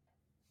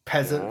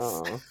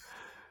 Peasants.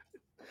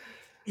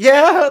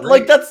 Yeah,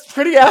 like that's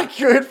pretty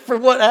accurate for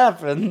what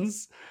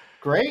happens.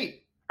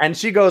 Great. And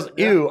she goes,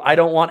 ew, I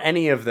don't want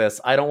any of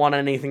this. I don't want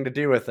anything to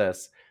do with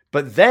this.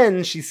 But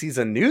then she sees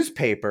a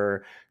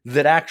newspaper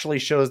that actually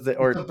shows that,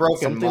 or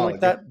something like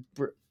that.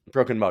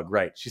 Broken mug,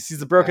 right. She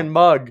sees a broken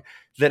mug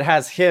that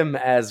has him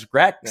as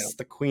Rex,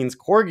 the Queen's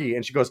corgi,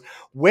 and she goes,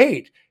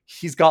 wait,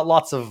 he's got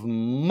lots of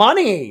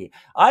money.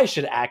 I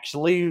should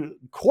actually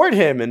court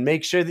him and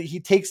make sure that he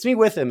takes me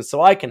with him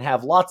so I can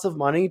have lots of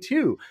money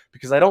too,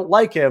 because I don't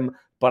like him,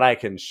 but I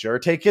can sure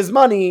take his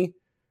money.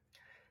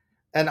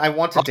 And I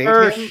want to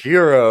date him.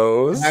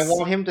 Heroes. And I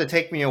want him to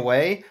take me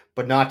away,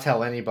 but not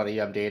tell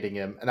anybody I'm dating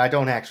him. And I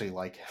don't actually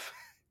like him.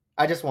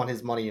 I just want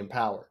his money and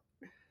power.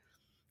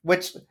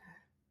 Which...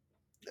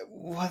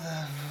 What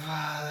the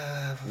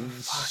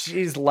fuck?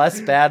 She's less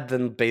bad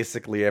than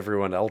basically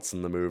everyone else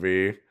in the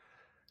movie.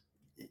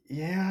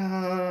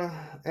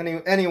 Yeah.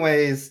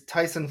 Anyways,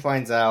 Tyson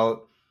finds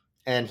out,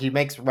 and he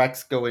makes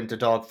Rex go into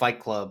Dog Fight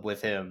Club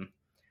with him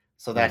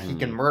so that he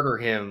can murder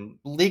him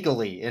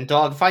legally in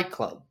Dog Fight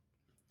Club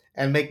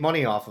and make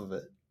money off of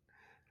it.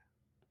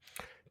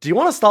 Do you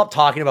want to stop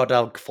talking about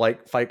Dog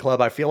Fight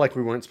Club? I feel like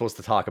we weren't supposed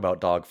to talk about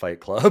Dog Fight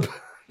Club.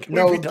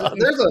 No,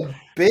 there's a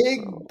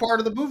big part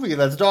of the movie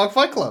that's Dog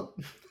Fight Club.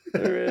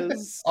 There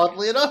is.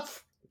 Oddly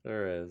enough.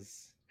 There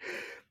is.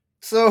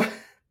 So,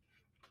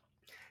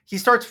 he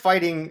starts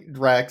fighting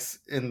Rex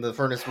in the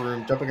furnace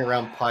room, jumping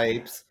around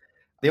pipes.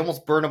 They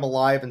almost burn him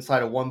alive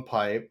inside of one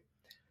pipe.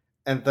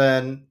 And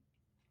then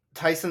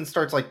Tyson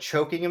starts, like,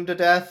 choking him to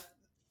death.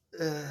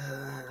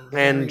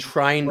 And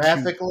trying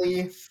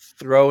graphically to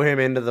throw him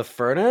into the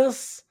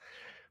furnace?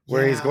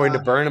 Where he's going to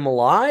burn him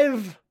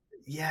alive?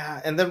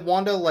 Yeah, and then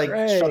Wanda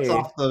shuts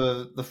off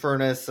the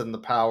furnace and the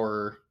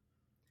power.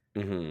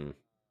 Mm-hmm.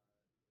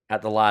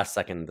 At the last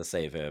second to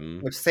save him.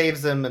 Which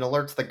saves him and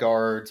alerts the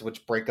guards,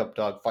 which break up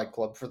Dog Fight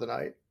Club for the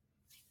night.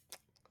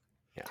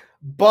 Yeah.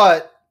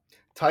 But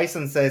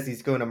Tyson says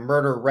he's going to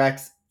murder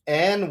Rex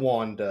and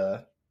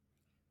Wanda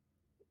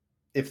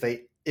if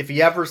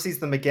he ever sees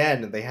them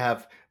again, and they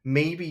have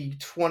maybe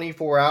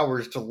 24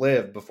 hours to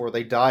live before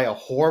they die a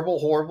horrible,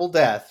 horrible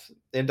death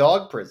in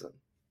dog prison.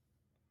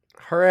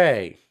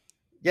 Hooray.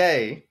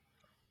 Yay.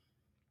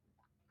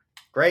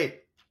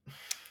 Great.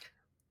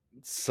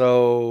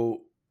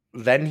 So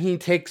then he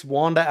takes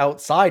Wanda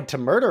outside to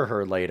murder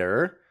her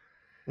later.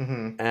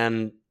 Mm-hmm.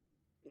 And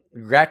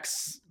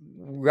Rex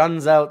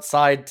runs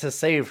outside to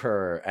save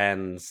her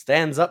and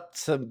stands up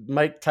to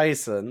Mike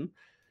Tyson.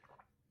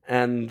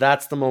 And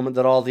that's the moment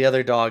that all the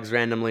other dogs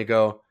randomly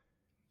go,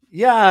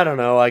 yeah, I don't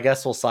know. I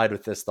guess we'll side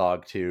with this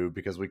dog too,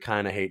 because we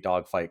kind of hate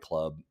Dog Fight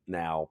Club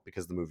now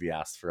because the movie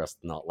asked for us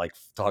to not like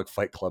Dog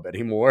Fight Club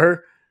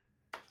anymore.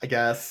 I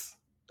guess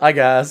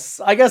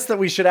that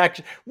we should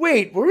actually...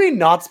 Wait, were we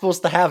not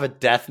supposed to have a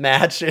death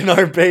match in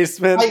our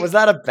basement? Was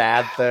that a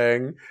bad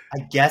thing?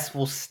 I guess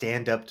we'll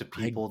stand up to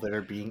people that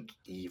are being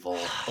evil.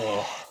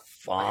 Oh.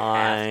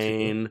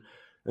 fine.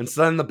 And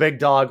so then the big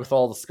dog with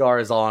all the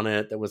scars on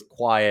it that was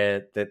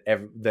quiet,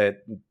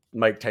 that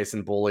Mike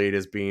Tyson bullied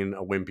as being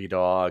a wimpy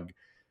dog,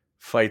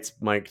 fights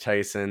Mike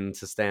Tyson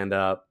to stand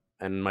up,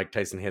 and Mike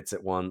Tyson hits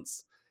it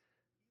once,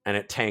 and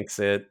it tanks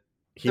it.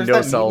 He There's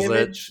no-sells that meme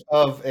it. image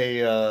of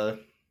a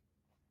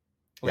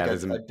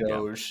there's a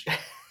Doge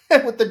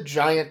with the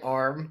giant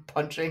arm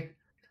punching.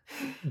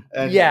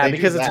 And Yeah, they do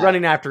because it's that.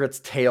 running after its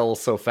tail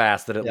so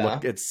fast that Yeah.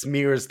 it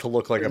smears to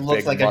look like It a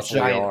looks big like a muscly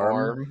giant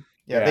arm.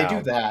 Yeah, they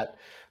do that.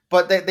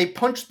 But they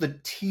punch the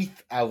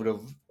teeth out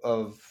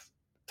of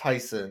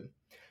Tyson.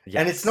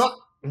 And it's Yes.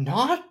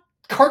 not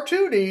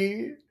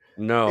cartoony.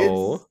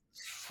 No.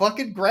 It's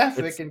fucking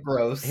graphic It's and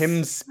gross.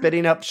 him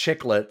spitting up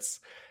chiclets,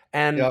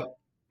 and Yep.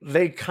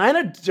 they kind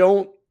of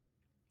don't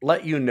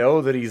let you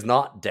know that he's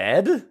not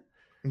dead,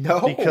 No.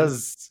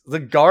 because the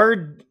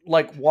guard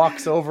like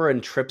walks over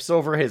and trips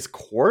over his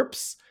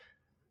corpse,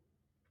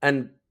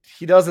 and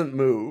he doesn't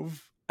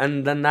move,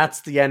 and then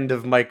that's the end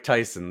of Mike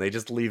Tyson. They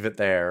just leave it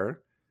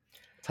there.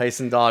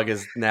 Tyson dog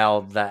is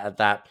now at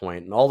that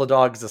point, and all the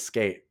dogs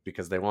escape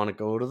because they want to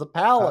go to the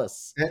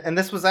palace. And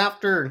this was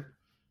after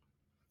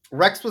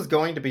Rex was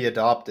going to be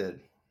adopted.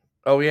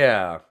 Oh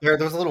yeah, There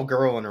was a little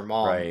girl and her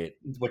mom, right.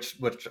 which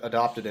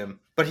adopted him,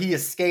 but he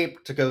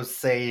escaped to go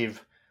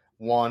save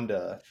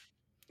Wanda.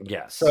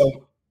 Yes.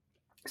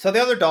 So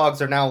the other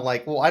dogs are now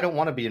like, well, I don't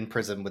want to be in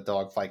prison with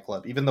Dog Fight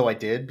Club, even though I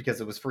did, because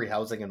it was free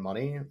housing and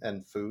money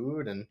and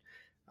food, and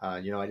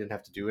I didn't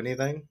have to do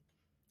anything.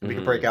 We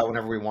could break out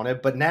whenever we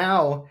wanted. But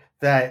now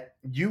that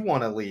you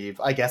want to leave,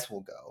 I guess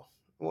we'll go.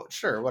 Well,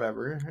 sure,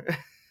 whatever.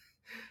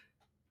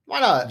 Why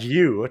not?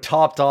 You, a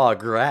top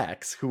dog,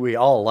 Rex, who we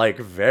all like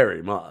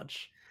very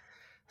much.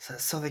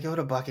 So they go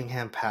to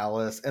Buckingham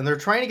Palace, and they're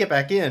trying to get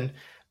back in,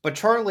 but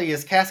Charlie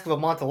is Cask of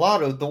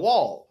Amontillado the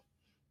wall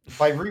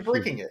by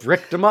re-bricking it.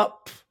 Bricked him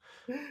up.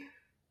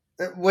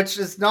 Which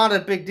is not a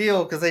big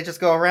deal, because they just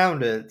go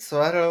around it,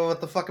 so I don't know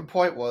what the fucking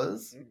point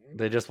was.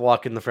 They just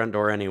walk in the front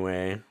door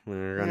anyway.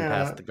 They're running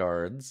past the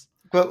guards.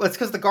 But it's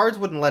because the guards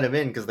wouldn't let him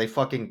in, because they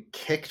fucking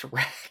kicked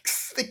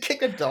Rex. They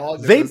kick a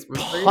dog. They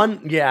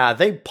punt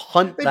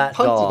that punted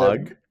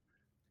dog. him.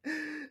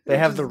 They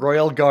have the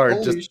royal guard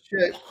Holy just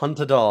shit. punt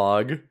a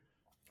dog.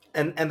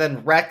 And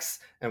then Rex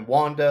and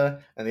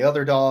Wanda and the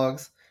other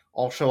dogs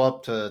all show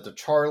up to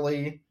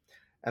Charlie,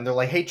 and they're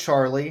like, "Hey,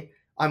 Charlie,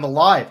 I'm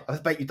alive. I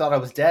bet you thought I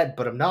was dead,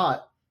 but I'm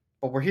not.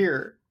 But we're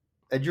here,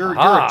 and you're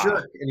a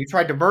jerk, and you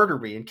tried to murder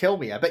me and kill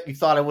me. I bet you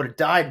thought I would have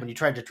died when you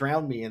tried to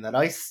drown me in that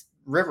ice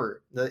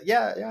river.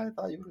 Yeah, I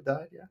thought you would have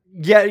died.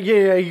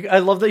 Yeah. I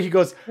love that he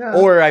goes, Yeah.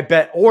 or I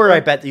bet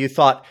that you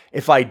thought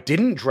if I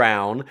didn't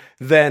drown,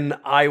 then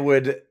I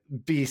would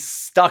be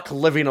stuck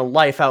living a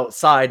life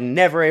outside,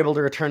 never able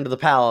to return to the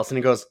palace." And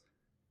he goes,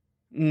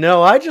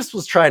 "No, I just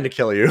was trying to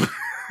kill you."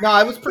 No,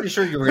 I was pretty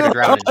sure you were going to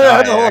drown and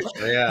die.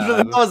 Actually, yeah,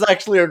 That was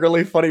actually a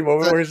really funny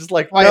moment where he's just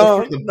like, I no,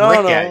 threw the no,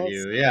 brick no. at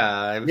you. Yeah,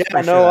 I was Yeah,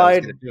 pretty no, sure I I-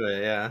 was going to do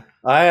it. Yeah.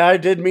 I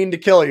did mean to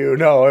kill you.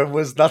 No, it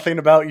was nothing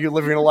about you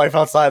living a life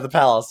outside the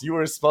palace. You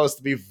were supposed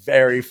to be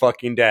very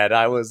fucking dead.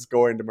 I was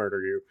going to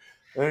murder you.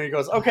 And he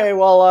goes, okay,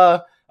 well,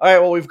 all right,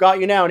 well, we've got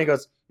you now. And he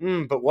goes,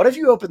 but what if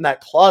you open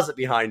that closet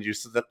behind you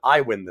so that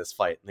I win this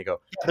fight? And they go,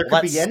 There well,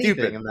 could that's be anything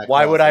stupid. in that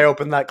Why would I closet.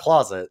 open that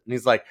closet? And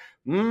he's like,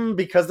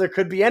 because there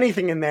could be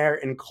anything in there,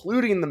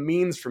 including the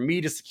means for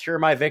me to secure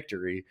my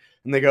victory.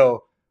 And they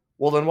go,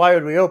 well, then why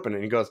would we open it?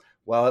 And he goes,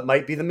 well, it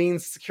might be the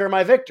means to secure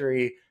my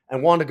victory.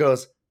 And Wanda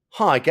goes,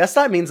 I guess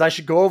that means I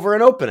should go over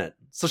and open it.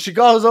 So she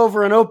goes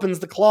over and opens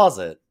the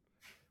closet,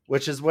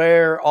 which is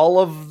where all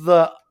of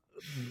the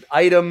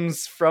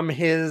items from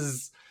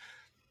his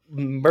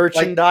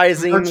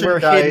merchandising were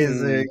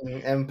hidden.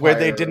 Empire, Where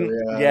they didn't,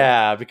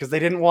 because they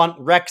didn't want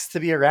Rex to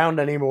be around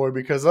anymore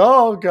because,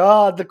 oh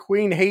god, the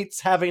queen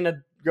hates having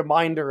a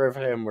reminder of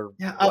him or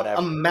whatever.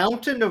 A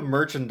mountain of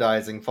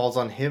merchandising falls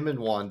on him and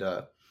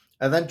Wanda.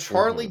 And then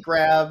Charlie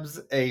grabs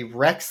a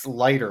Rex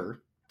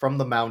lighter from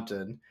the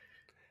mountain.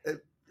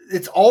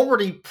 It's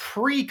already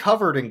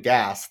pre-covered in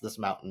gas, this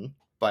mountain,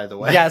 by the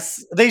way.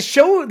 Yes, they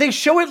show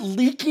it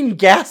leaking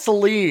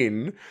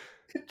gasoline.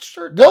 It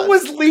sure does. What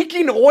was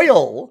leaking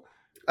oil?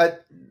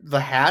 The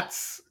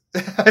hats.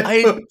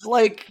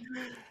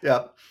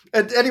 Yeah.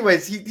 And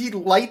anyways, he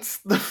lights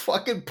the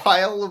fucking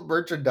pile of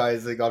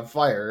merchandising on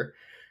fire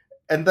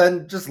and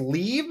then just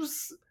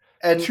leaves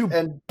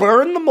and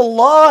burn them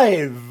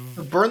alive.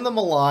 Burn them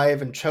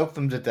alive and choke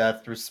them to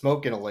death through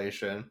smoke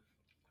inhalation.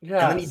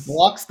 Yeah. And then he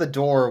blocks the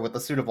door with a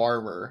suit of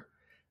armor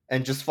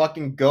and just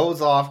fucking goes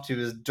off to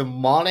his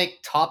demonic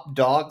top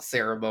dog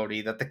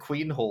ceremony that the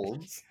queen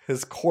holds.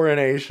 His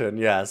coronation,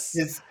 yes.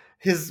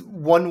 His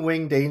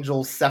one-winged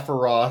angel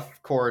Sephiroth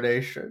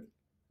coronation.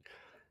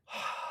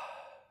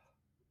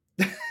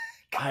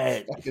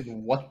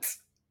 Fucking what?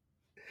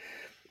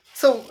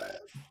 So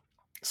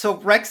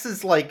Rex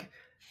is like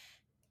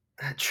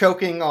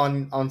choking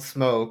on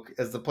smoke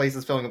as the place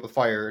is filling up with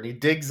fire, and he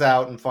digs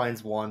out and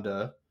finds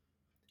Wanda.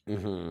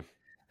 Mm-hmm.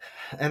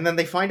 And then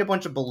they find a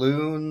bunch of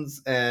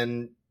balloons,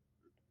 and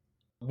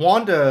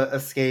Wanda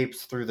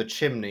escapes through the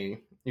chimney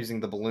using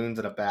the balloons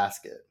in a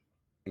basket.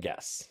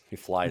 Yes, he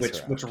flies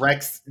her out. Which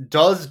Rex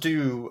does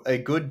do a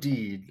good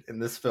deed in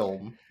this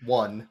film.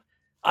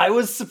 I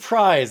was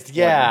surprised,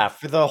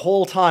 for the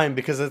whole time,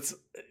 because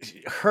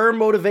her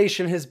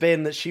motivation has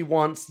been that she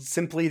wants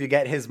simply to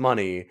get his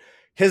money.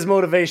 His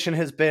motivation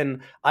has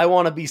been, I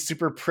want to be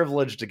super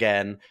privileged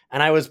again.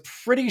 And I was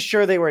pretty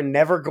sure they were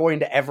never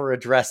going to ever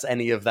address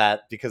any of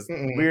that, because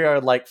we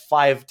are like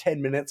 5-10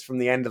 minutes from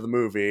the end of the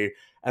movie,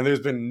 and there's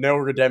been no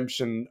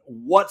redemption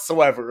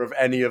whatsoever of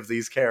any of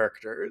these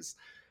characters.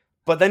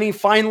 But then he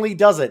finally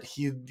does it.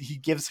 He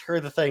gives her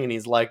the thing, and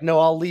he's like, no,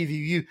 I'll leave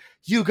you.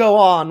 You go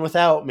on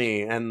without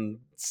me, and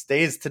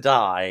stays to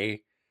die,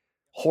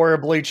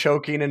 horribly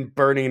choking and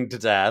burning to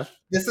death.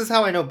 This is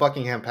how I know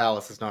Buckingham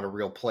Palace is not a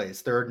real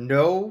place. There are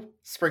no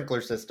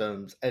sprinkler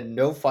systems and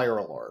no fire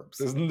alarms.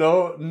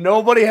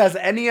 Nobody has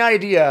any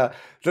idea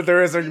that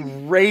there is a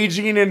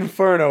raging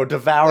inferno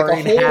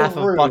devouring like half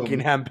of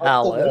Buckingham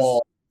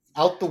Palace.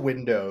 Out the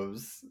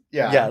windows.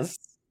 Yeah. Yes.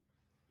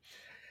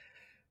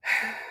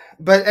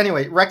 But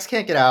anyway, Rex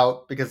can't get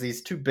out because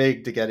he's too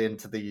big to get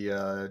into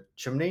the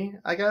chimney,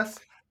 I guess.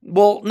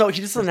 Well, no,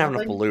 he just doesn't have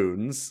enough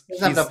balloons. He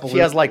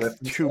has like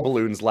 2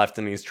 balloons left,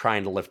 and he's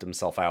trying to lift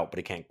himself out, but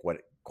he can't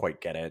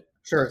quite get it.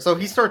 Sure. So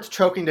he starts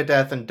choking to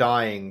death and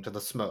dying to the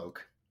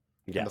smoke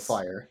and the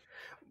fire,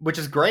 which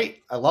is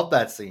great. I love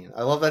that scene.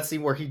 I love that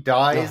scene where he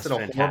dies in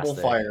a horrible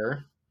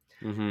fire.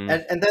 Mm-hmm.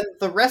 And then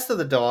the rest of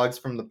the dogs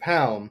from the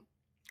pound,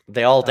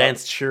 they all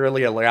dance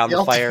cheerily around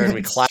the fire, and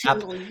we clap,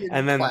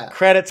 and then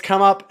credits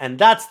come up, and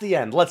that's the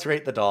end. Let's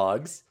rate the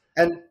dogs.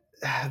 And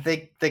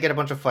they get a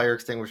bunch of fire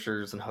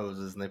extinguishers and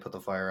hoses, and they put the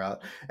fire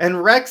out.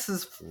 And Rex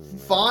is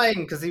fine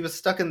because he was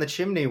stuck in the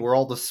chimney where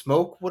all the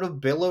smoke would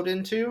have billowed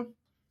into.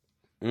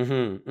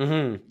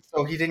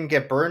 So he didn't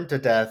get burned to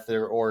death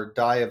or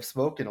die of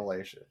smoke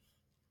inhalation.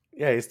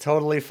 Yeah, he's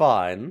totally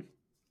fine,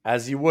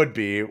 as you would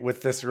be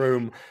with this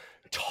room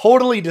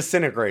totally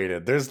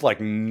disintegrated. There's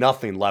like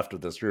nothing left of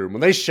this room.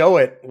 When they show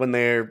it, when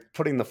they're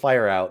putting the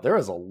fire out, there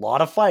is a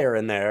lot of fire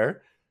in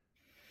there.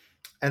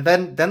 And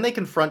then they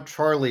confront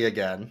Charlie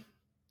again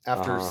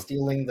after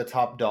stealing the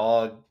top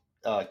dog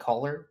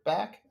collar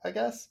back, I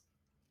guess.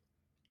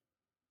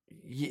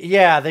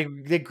 Yeah, they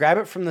grab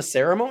it from the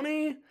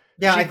ceremony.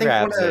 Yeah, I think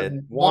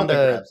Wanda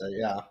grabs it.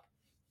 Yeah,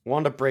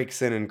 Wanda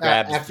breaks in and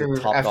grabs the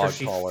top dog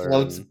she collar.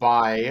 Floats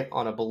by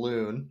on a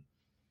balloon.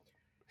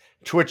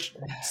 To which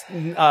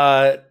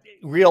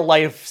real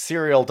life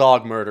serial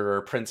dog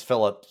murderer Prince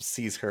Philip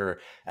sees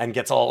her and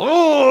gets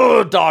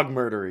all dog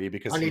murdery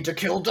because I need to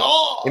kill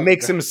dogs. It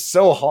makes him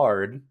so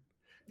hard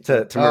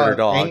to murder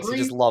dogs. Angry? He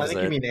just loves I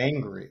think you mean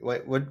angry.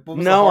 Wait, what was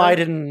no, I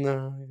didn't.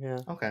 Yeah.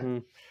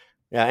 Okay.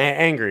 Yeah,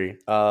 angry.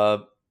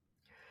 But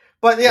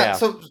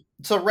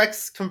so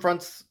Rex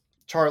confronts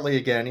Charlie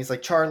again. He's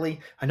like,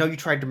 Charlie, I know you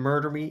tried to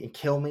murder me and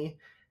kill me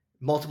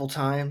multiple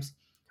times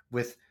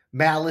with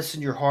malice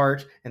in your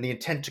heart, and the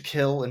intent to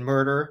kill and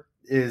murder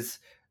is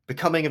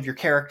becoming of your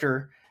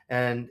character,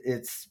 and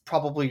it's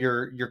probably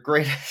your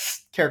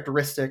greatest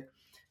characteristic,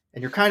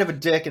 and you're kind of a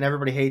dick and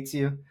everybody hates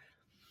you,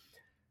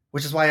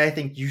 which is why I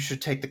think you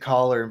should take the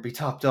collar and be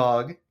top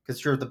dog,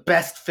 because you're the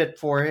best fit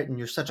for it, and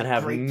you're such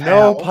a great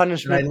no pal,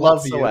 punishment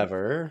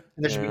whatsoever,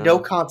 and there should be no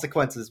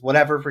consequences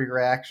whatever for your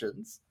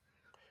actions,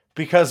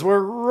 because we're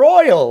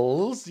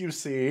royals, you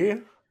see.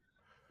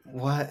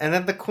 What? And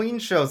then the queen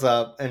shows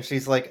up, and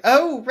she's like,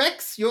 "Oh,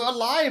 Rex, you're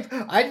alive!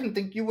 I didn't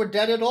think you were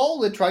dead at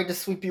all, and tried to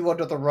sweep you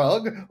under the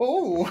rug.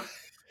 Oh,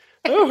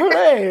 oh,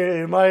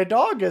 hooray! My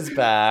dog is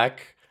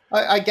back.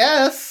 I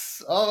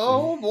guess.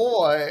 Oh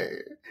boy.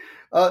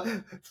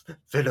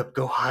 Philip,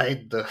 go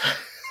hide the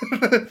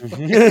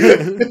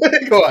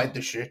go hide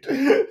the shit."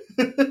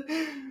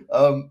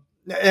 And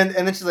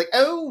then she's like,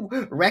 "Oh,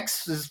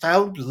 Rex has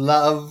found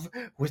love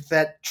with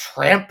that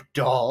tramp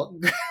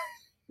dog."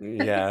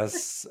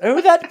 Yes.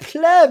 Oh, that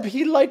pleb.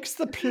 He likes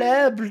the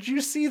pleb. Did you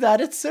see that?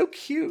 It's so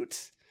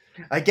cute.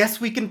 I guess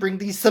we can bring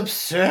these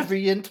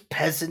subservient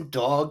peasant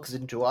dogs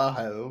into our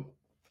home.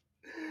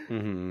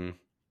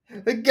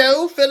 Mm-hmm.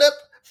 Go, Philip.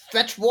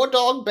 Fetch more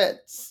dog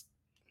beds.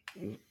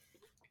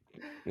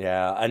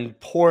 Yeah, and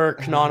poor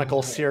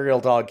canonical serial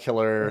dog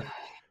killer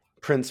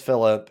Prince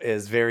Philip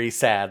is very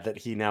sad that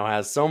he now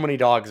has so many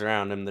dogs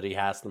around him that he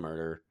has to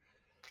murder.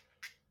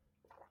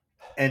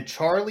 And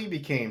Charlie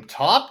became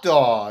top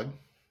dog.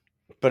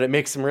 But it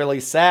makes him really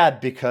sad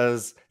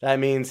because that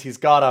means he's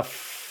gotta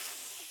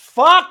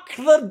fuck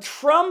the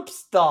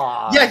Trump's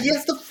dog. Yeah, he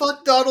has to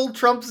fuck Donald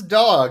Trump's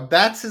dog.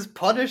 That's his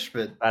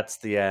punishment. That's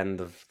the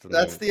end of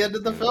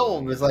the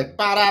film. It's like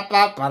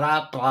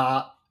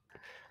ba-da-ba-ba-da-ba.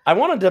 I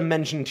wanted to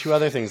mention 2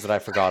 other things that I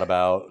forgot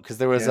about, because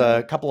there was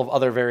a couple of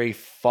other very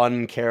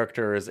fun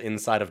characters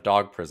inside of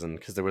Dog Prison,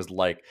 because there was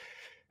like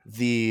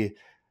the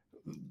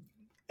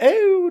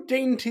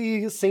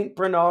dainty Saint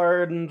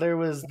Bernard, and there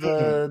was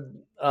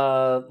the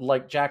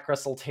like Jack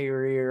Russell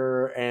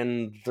Terrier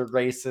and the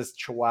racist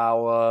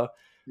Chihuahua.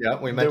 Yeah,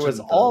 we mentioned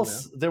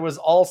there was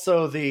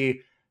also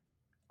the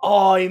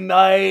 "Oh,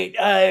 mate,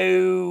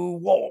 oh,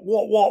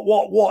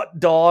 what?"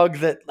 dog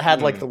that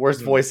had like the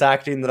worst voice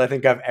acting that I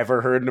think I've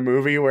ever heard in a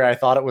movie, where I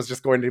thought it was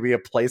just going to be a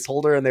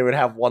placeholder and they would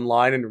have one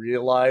line and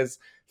realize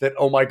that,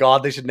 oh my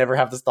god, they should never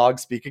have this dog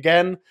speak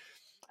again.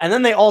 And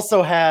then they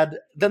also had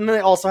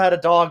a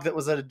dog that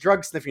was a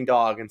drug sniffing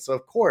dog, and so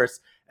of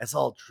course, as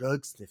all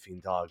drug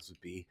sniffing dogs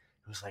would be,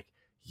 it was like,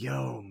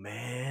 "Yo,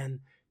 man,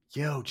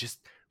 yo, just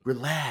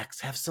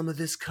relax, have some of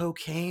this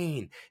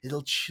cocaine.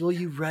 It'll chill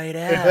you right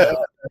out.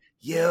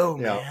 Yo,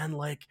 man,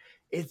 like,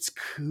 it's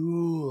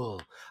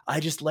cool.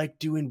 I just like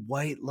doing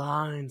white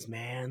lines,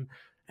 man,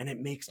 and it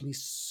makes me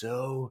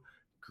so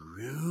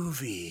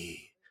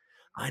groovy.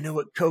 I know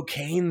what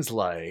cocaine's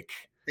like."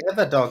 They have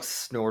that dog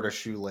snort a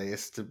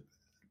shoelace to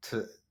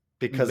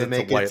because it's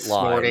make a white it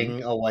snorting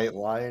line. a white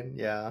line.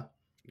 Yeah,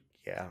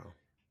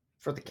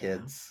 for the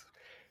kids.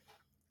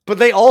 But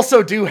they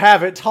also do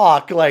have it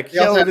talk like, They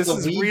also "Yo, have this the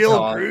is weed real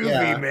talk,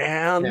 groovy,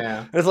 man."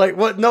 Yeah. It's like,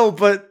 what? No,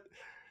 but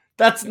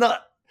that's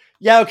not.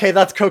 Yeah, okay,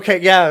 that's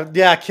cocaine.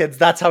 Yeah, kids,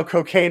 that's how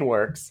cocaine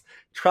works.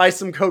 Try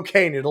some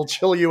cocaine; it'll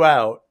chill you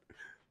out.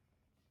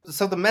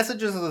 So the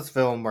messages of this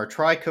film are: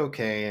 try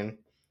cocaine.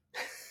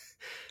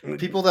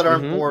 People that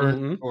aren't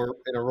born or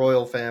in a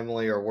royal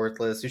family are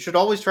worthless. You should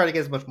always try to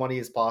get as much money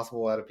as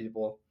possible out of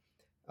people,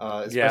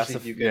 especially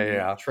if you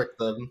can trick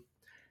them.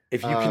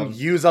 If you can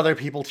use other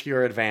people to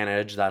your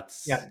advantage,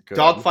 that's good.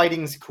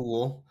 Dogfighting's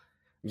cool.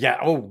 Yeah,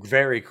 oh,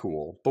 very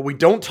cool. But you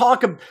don't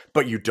talk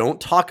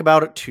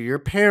about it to your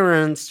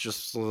parents.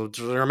 Just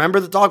remember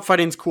that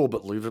dogfighting's cool,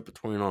 but leave it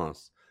between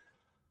us.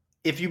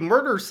 If you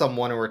murder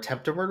someone or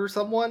attempt to murder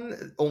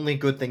someone, only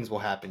good things will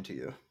happen to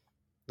you.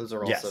 Those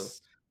are also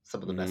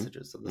some of the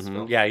messages of this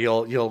film. Yeah,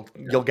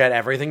 you'll get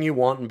everything you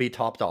want and be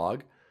top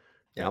dog.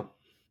 Yeah.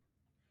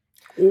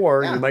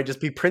 Or you might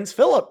just be Prince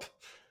Philip.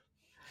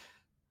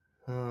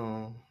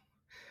 Oh.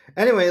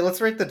 Anyway,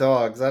 let's rate the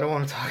dogs. I don't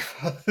want to talk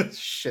about this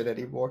shit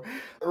anymore.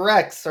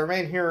 Rex, our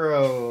main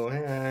hero.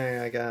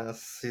 I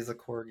guess he's a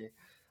corgi.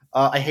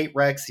 I hate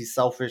Rex. He's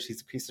selfish.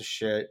 He's a piece of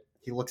shit.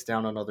 He looks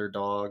down on other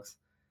dogs.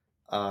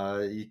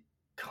 He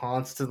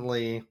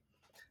constantly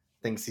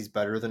thinks he's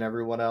better than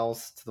everyone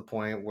else, to the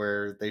point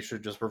where they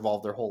should just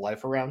revolve their whole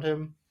life around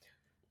him.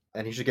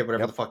 And he should get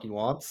whatever the fuck he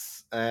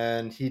wants.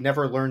 And he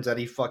never learns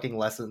any fucking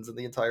lessons in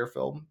the entire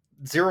film.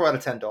 0 out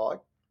of 10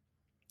 dog.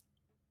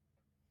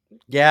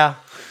 Yeah.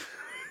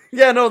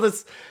 Yeah, no,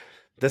 this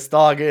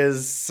dog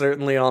is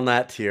certainly on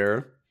that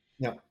tier.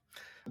 Yeah.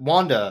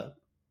 Wanda,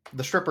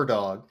 the stripper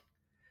dog.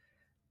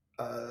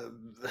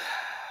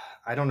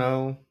 I don't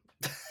know.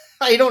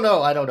 I don't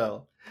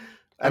know.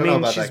 I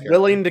mean, she's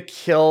willing to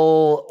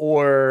kill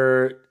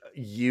or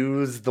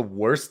use the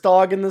worst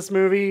dog in this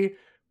movie,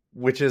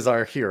 which is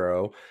our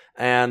hero.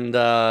 And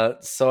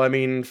so, I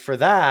mean, for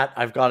that,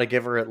 I've got to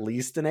give her at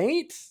least an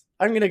 8.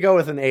 I'm going to go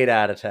with an 8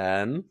 out of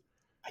 10.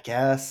 I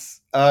guess.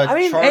 I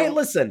mean, hey,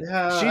 listen.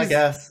 I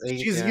guess.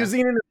 She's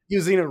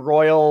using a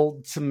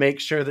royal to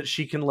make sure that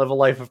she can live a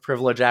life of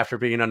privilege after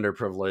being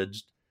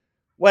underprivileged.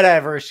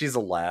 Whatever, she's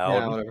allowed.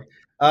 Yeah, whatever.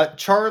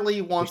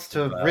 Charlie wants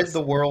to rid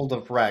the world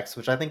of Rex,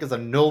 which I think is a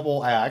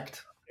noble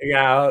act.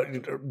 Yeah,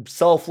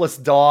 selfless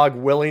dog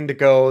willing to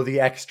go the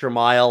extra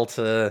mile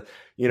to,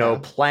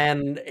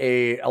 plan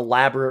a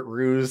elaborate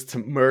ruse to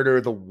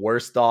murder the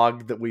worst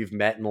dog that we've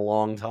met in a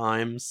long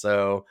time.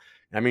 So,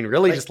 I mean,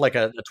 really just like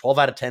a 12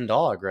 out of 10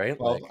 dog, right?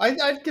 Well,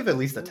 I'd give at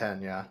least a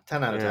 10,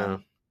 10 out of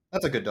 10.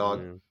 That's a good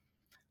dog.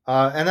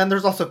 And then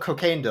there's also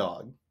Cocaine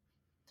Dog.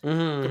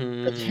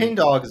 Cocaine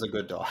Dog is a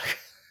good dog.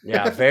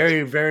 Yeah,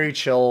 very, very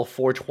chill.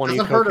 420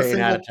 cocaine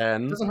out of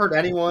 10. Doesn't hurt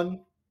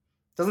anyone.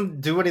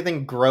 Doesn't do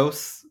anything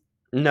gross.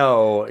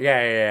 No,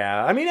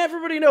 yeah. I mean,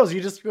 everybody knows.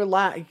 You just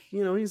relax.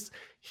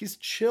 He's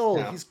chill.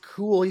 Yeah. He's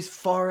cool. He's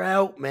far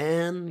out,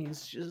 man.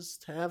 He's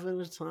just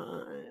having a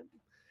time.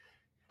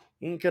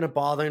 He ain't gonna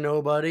bother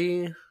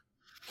nobody.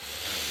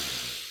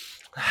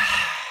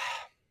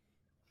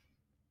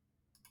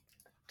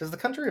 Does the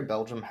country of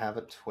Belgium have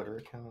a Twitter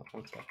account?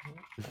 1 second.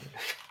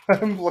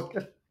 I'm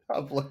looking.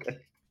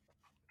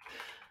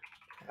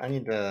 I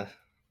need to.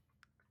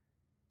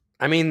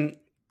 I mean,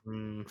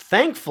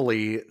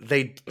 thankfully,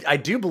 I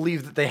do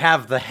believe that they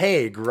have The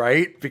Hague,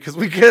 right? Because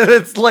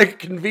it's like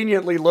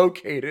conveniently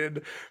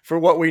located for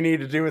what we need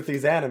to do with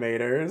these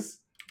animators.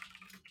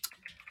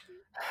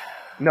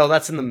 No,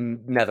 that's in the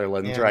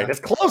Netherlands, right? It's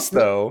close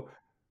though.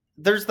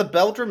 There's the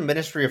Belgium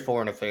Ministry of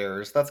Foreign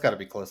Affairs. That's got to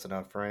be close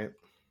enough, right?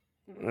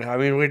 I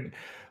mean,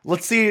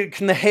 let's see.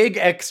 Can The Hague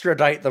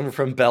extradite them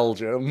from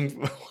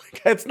Belgium?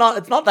 It's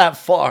not that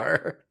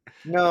far.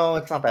 No,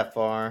 it's not that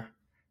far.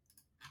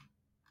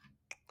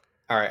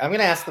 All right, I'm going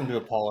to ask them to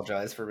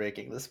apologize for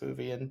making this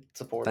movie and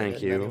supporting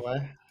it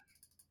anyway.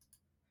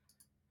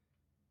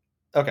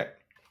 Okay.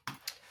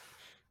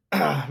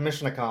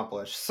 Mission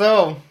accomplished.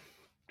 So,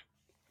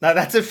 now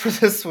that's it for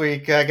this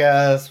week, I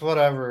guess.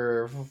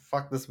 Whatever.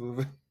 Fuck this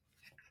movie.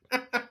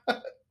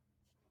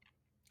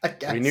 I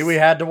guess. We knew we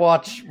have to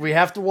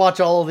watch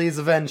all of these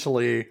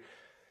eventually.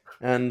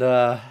 And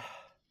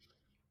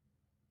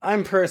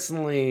I'm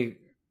personally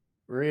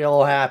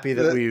Real happy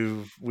that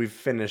we've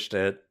finished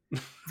it.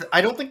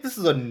 I don't think this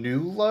is a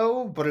new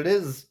low, but it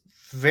is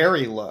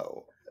very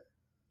low.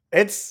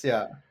 It's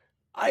Yeah.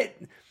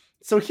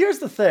 So here's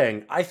the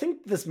thing. I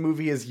think this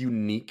movie is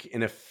unique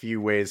in a few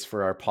ways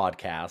for our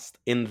podcast,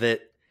 in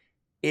that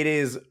it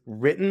is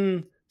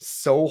written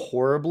so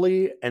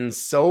horribly and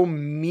so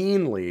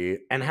meanly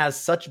and has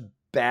such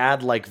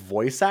bad like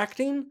voice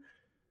acting,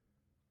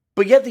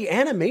 but yet the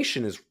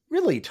animation is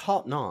really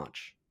top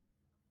notch.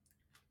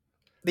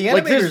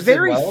 Like there's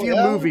very few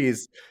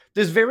movies.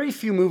 There's very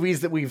few movies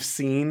that we've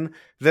seen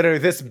that are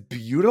this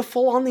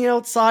beautiful on the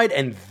outside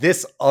and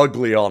this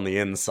ugly on the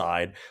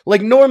inside.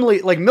 Like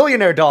normally, like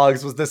Millionaire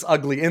Dogs was this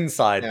ugly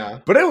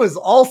inside, but it was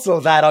also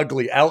that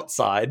ugly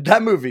outside.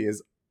 That movie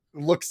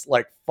looks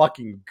like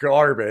fucking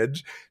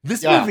garbage.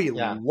 This movie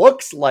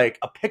looks like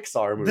a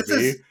Pixar movie.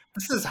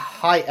 This is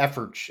high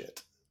effort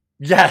shit.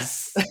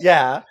 Yes,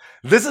 yeah.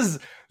 This is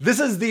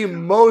the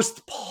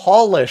most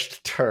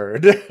polished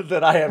turd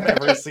that I have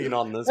ever seen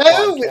on this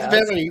podcast.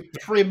 It's very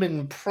prim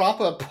and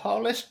proper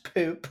polished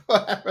poop.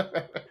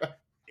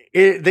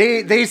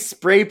 They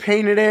spray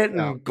painted it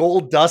and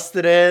gold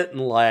dusted it,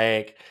 and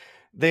like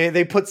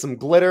they put some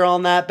glitter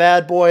on that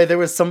bad boy. There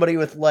was somebody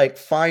with like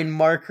fine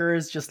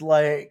markers just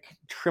like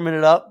trimming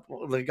it up.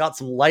 They got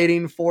some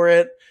lighting for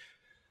it,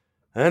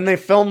 and then they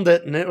filmed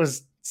it, and it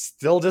was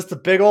still just a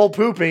big old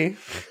poopy.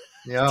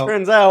 Yeah,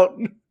 turns out.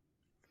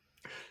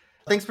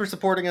 Thanks for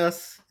supporting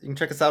us. You can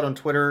check us out on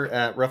Twitter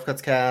at Rough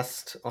Cuts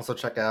Cast. Also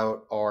check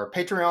out our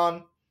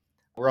Patreon.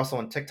 We're also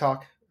on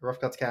TikTok, Rough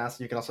Cuts Cast.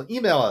 You can also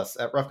email us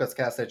at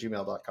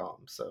roughcutscast@gmail.com.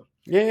 So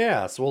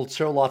yeah. So we'll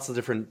show lots of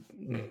different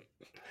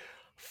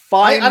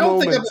fine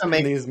moments from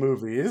these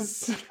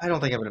movies. I don't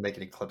think I'm going to make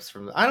any clips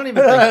from this. I don't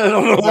even think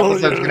this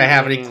episode's going to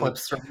have any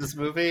clips from this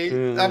movie.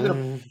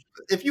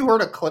 If you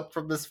heard a clip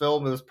from this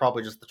film, it was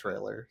probably just the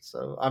trailer.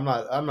 So I'm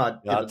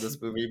not giving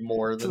this movie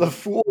more than the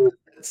fool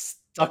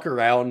stuck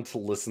around to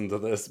listen to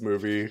this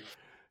movie.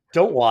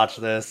 Don't watch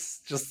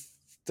this. Just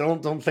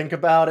don't think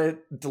about it.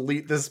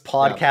 Delete this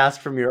podcast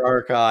from your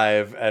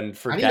archive and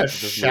forget. I need a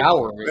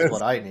shower is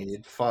what I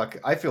need. Fuck,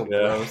 I feel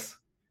gross.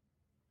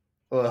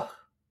 Ugh.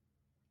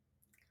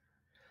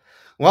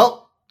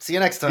 Well, see you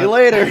next time. See you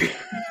later.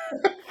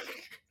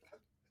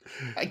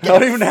 I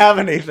don't even have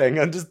anything.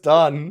 I'm just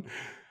done.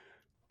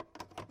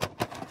 The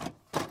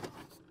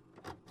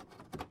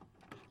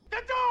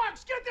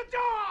dogs! Get the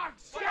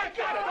dogs! Get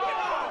the dogs!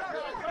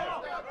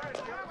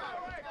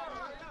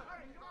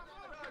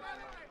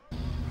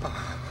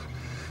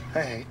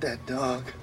 I hate that dog.